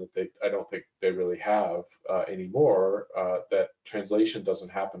conclusion that I don't think they really have anymore, that translation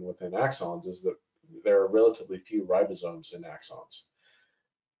doesn't happen within axons, is that there are relatively few ribosomes in axons.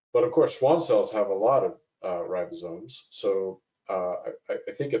 But of course, Schwann cells have a lot of ribosomes, so I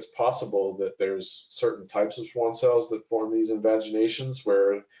think it's possible that there's certain types of Schwann cells that form these invaginations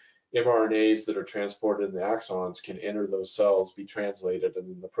where mRNAs that are transported in the axons can enter those cells, be translated, and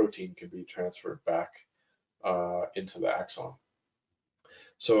then the protein can be transferred back into the axon.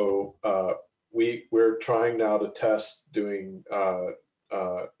 So we're trying now to test doing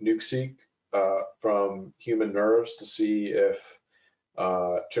nuc-seq from human nerves to see if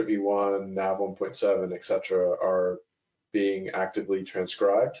TRPV1, NAV 1.7, etc. are being actively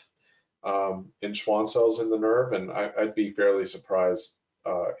transcribed in Schwann cells in the nerve, and I'd be fairly surprised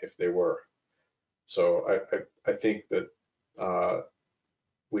if they were. So I think that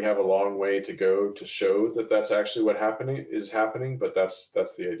we have a long way to go to show that that's actually what is happening, but that's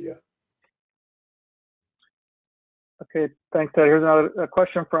the idea. Okay, thanks, Ted. Here's another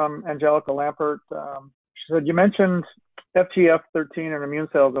question from Angelica Lampert. She said, you mentioned FGF13 in immune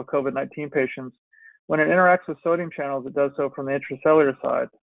cells of COVID-19 patients. When it interacts with sodium channels, it does so from the intracellular side.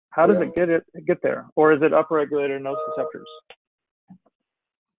 How does it get there? Or is it upregulated in nociceptors?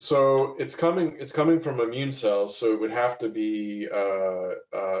 So it's coming from immune cells, so it would have to be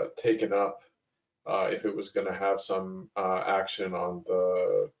taken up if it was going to have some action on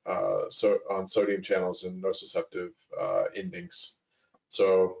the on sodium channels and nociceptive endings.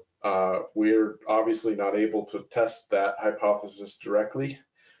 So we're obviously not able to test that hypothesis directly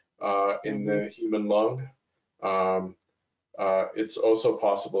in the human lung. It's also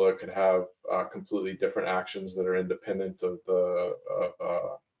possible it could have completely different actions that are independent of the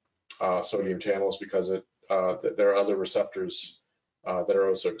sodium channels, because there are other receptors that are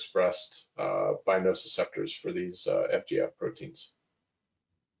also expressed by nociceptors for these FGF proteins.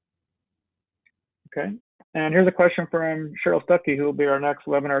 Okay, and here's a question from Cheryl Stuckey, who will be our next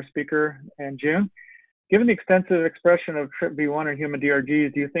webinar speaker in June. Given the extensive expression of TRPV1 in human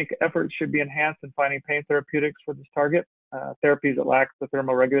DRGs, do you think efforts should be enhanced in finding pain therapeutics for this target, therapies that lack the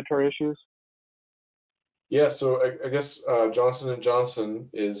thermoregulatory issues? Yeah, so I guess Johnson & Johnson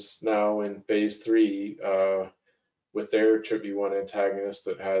is now in phase 3 with their TRPV1 antagonist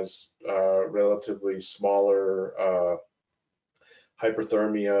that has relatively smaller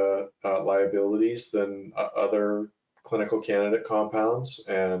hyperthermia liabilities than other clinical candidate compounds,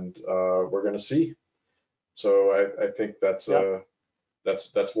 and we're going to see. So I think that's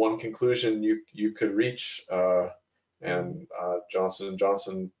that's one conclusion you could reach, and Johnson &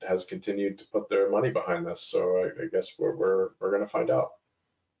 Johnson has continued to put their money behind this. So I guess we're going to find out.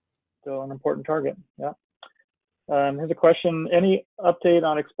 Still an important target. Yeah. Here's a question: any update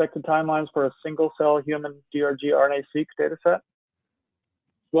on expected timelines for a single-cell human DRG RNA-seq data set?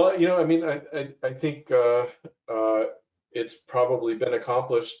 Well, I mean, I think it's probably been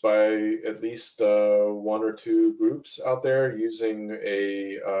accomplished by at least 1 or 2 groups out there using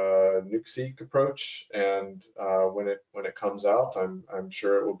a nuke-seq approach, and when it comes out, I'm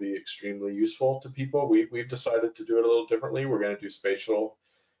sure it will be extremely useful to people. We've decided to do it a little differently. We're going to do spatial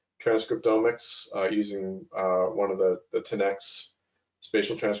transcriptomics using one of the 10x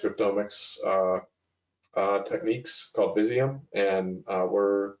spatial transcriptomics techniques called Visium, and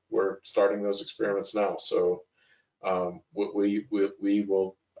we're starting those experiments now. So we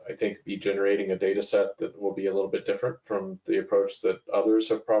will, I think, be generating a data set that will be a little bit different from the approach that others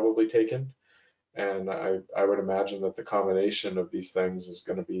have probably taken. And I would imagine that the combination of these things is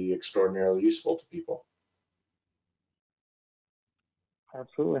going to be extraordinarily useful to people.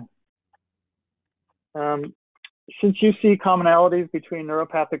 Absolutely. Since you see commonalities between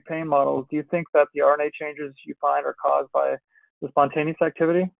neuropathic pain models, do you think that the RNA changes you find are caused by the spontaneous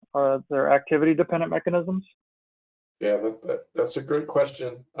activity, or are there activity-dependent mechanisms? Yeah, that's a great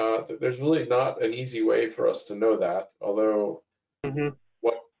question. There's really not an easy way for us to know that, although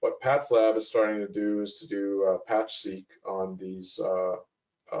what Pat's lab is starting to do is to do patch-seq on these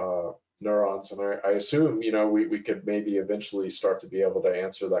neurons, and I assume we could maybe eventually start to be able to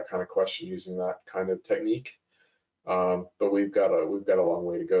answer that kind of question using that kind of technique. But we've got a long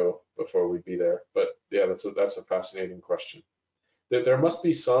way to go before we'd be there. But yeah, that's a fascinating question. There must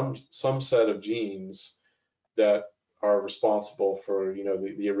be some set of genes that are responsible for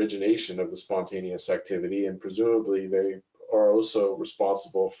the origination of the spontaneous activity, and presumably they are also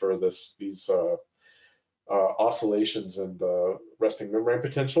responsible for these oscillations in the resting membrane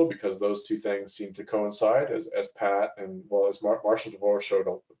potential, because those two things seem to coincide, as Pat and as Marshall DeVore showed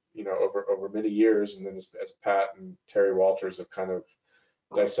over many years, and then as Pat and Terry Walters have kind of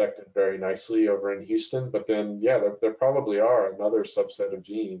dissected very nicely over in Houston. But then, yeah, there probably are another subset of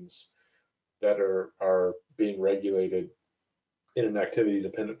genes that are being regulated in an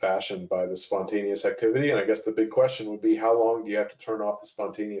activity-dependent fashion by the spontaneous activity. And I guess the big question would be, how long do you have to turn off the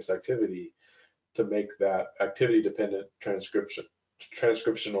spontaneous activity to make that activity-dependent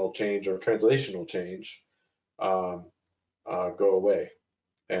transcriptional change or translational change go away?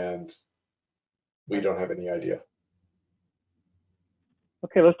 And we don't have any idea.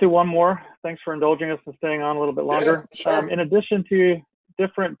 Okay, let's do one more. Thanks for indulging us and staying on a little bit longer. Yeah, sure. In addition to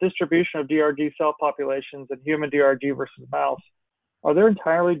different distribution of DRG cell populations in human DRG versus mouse, are there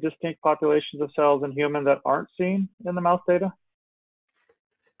entirely distinct populations of cells in human that aren't seen in the mouse data?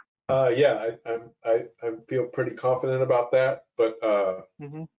 Yeah, I feel pretty confident about that, but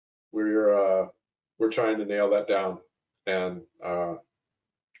we're trying to nail that down, and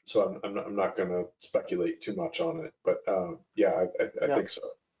so I'm not going to speculate too much on it, but yeah, I think so.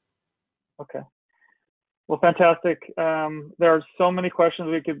 Okay. Well, fantastic. There are so many questions.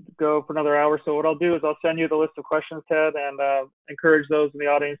 We could go for another hour. So what I'll do is I'll send you the list of questions, Ted, and encourage those in the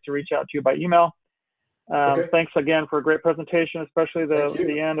audience to reach out to you by email. Okay. Thanks again for a great presentation, especially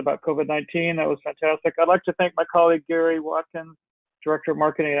the end about COVID-19. That was fantastic. I'd like to thank my colleague Gary Watkins, Director of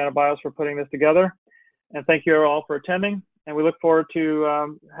Marketing at Anabios, for putting this together. And thank you all for attending. And we look forward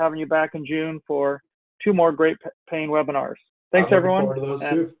to having you back in June for 2 more great pain webinars. Thanks, everyone. I'm looking forward to those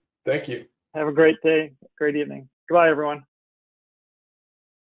too. Thank you. Have a great day, great evening. Goodbye, everyone.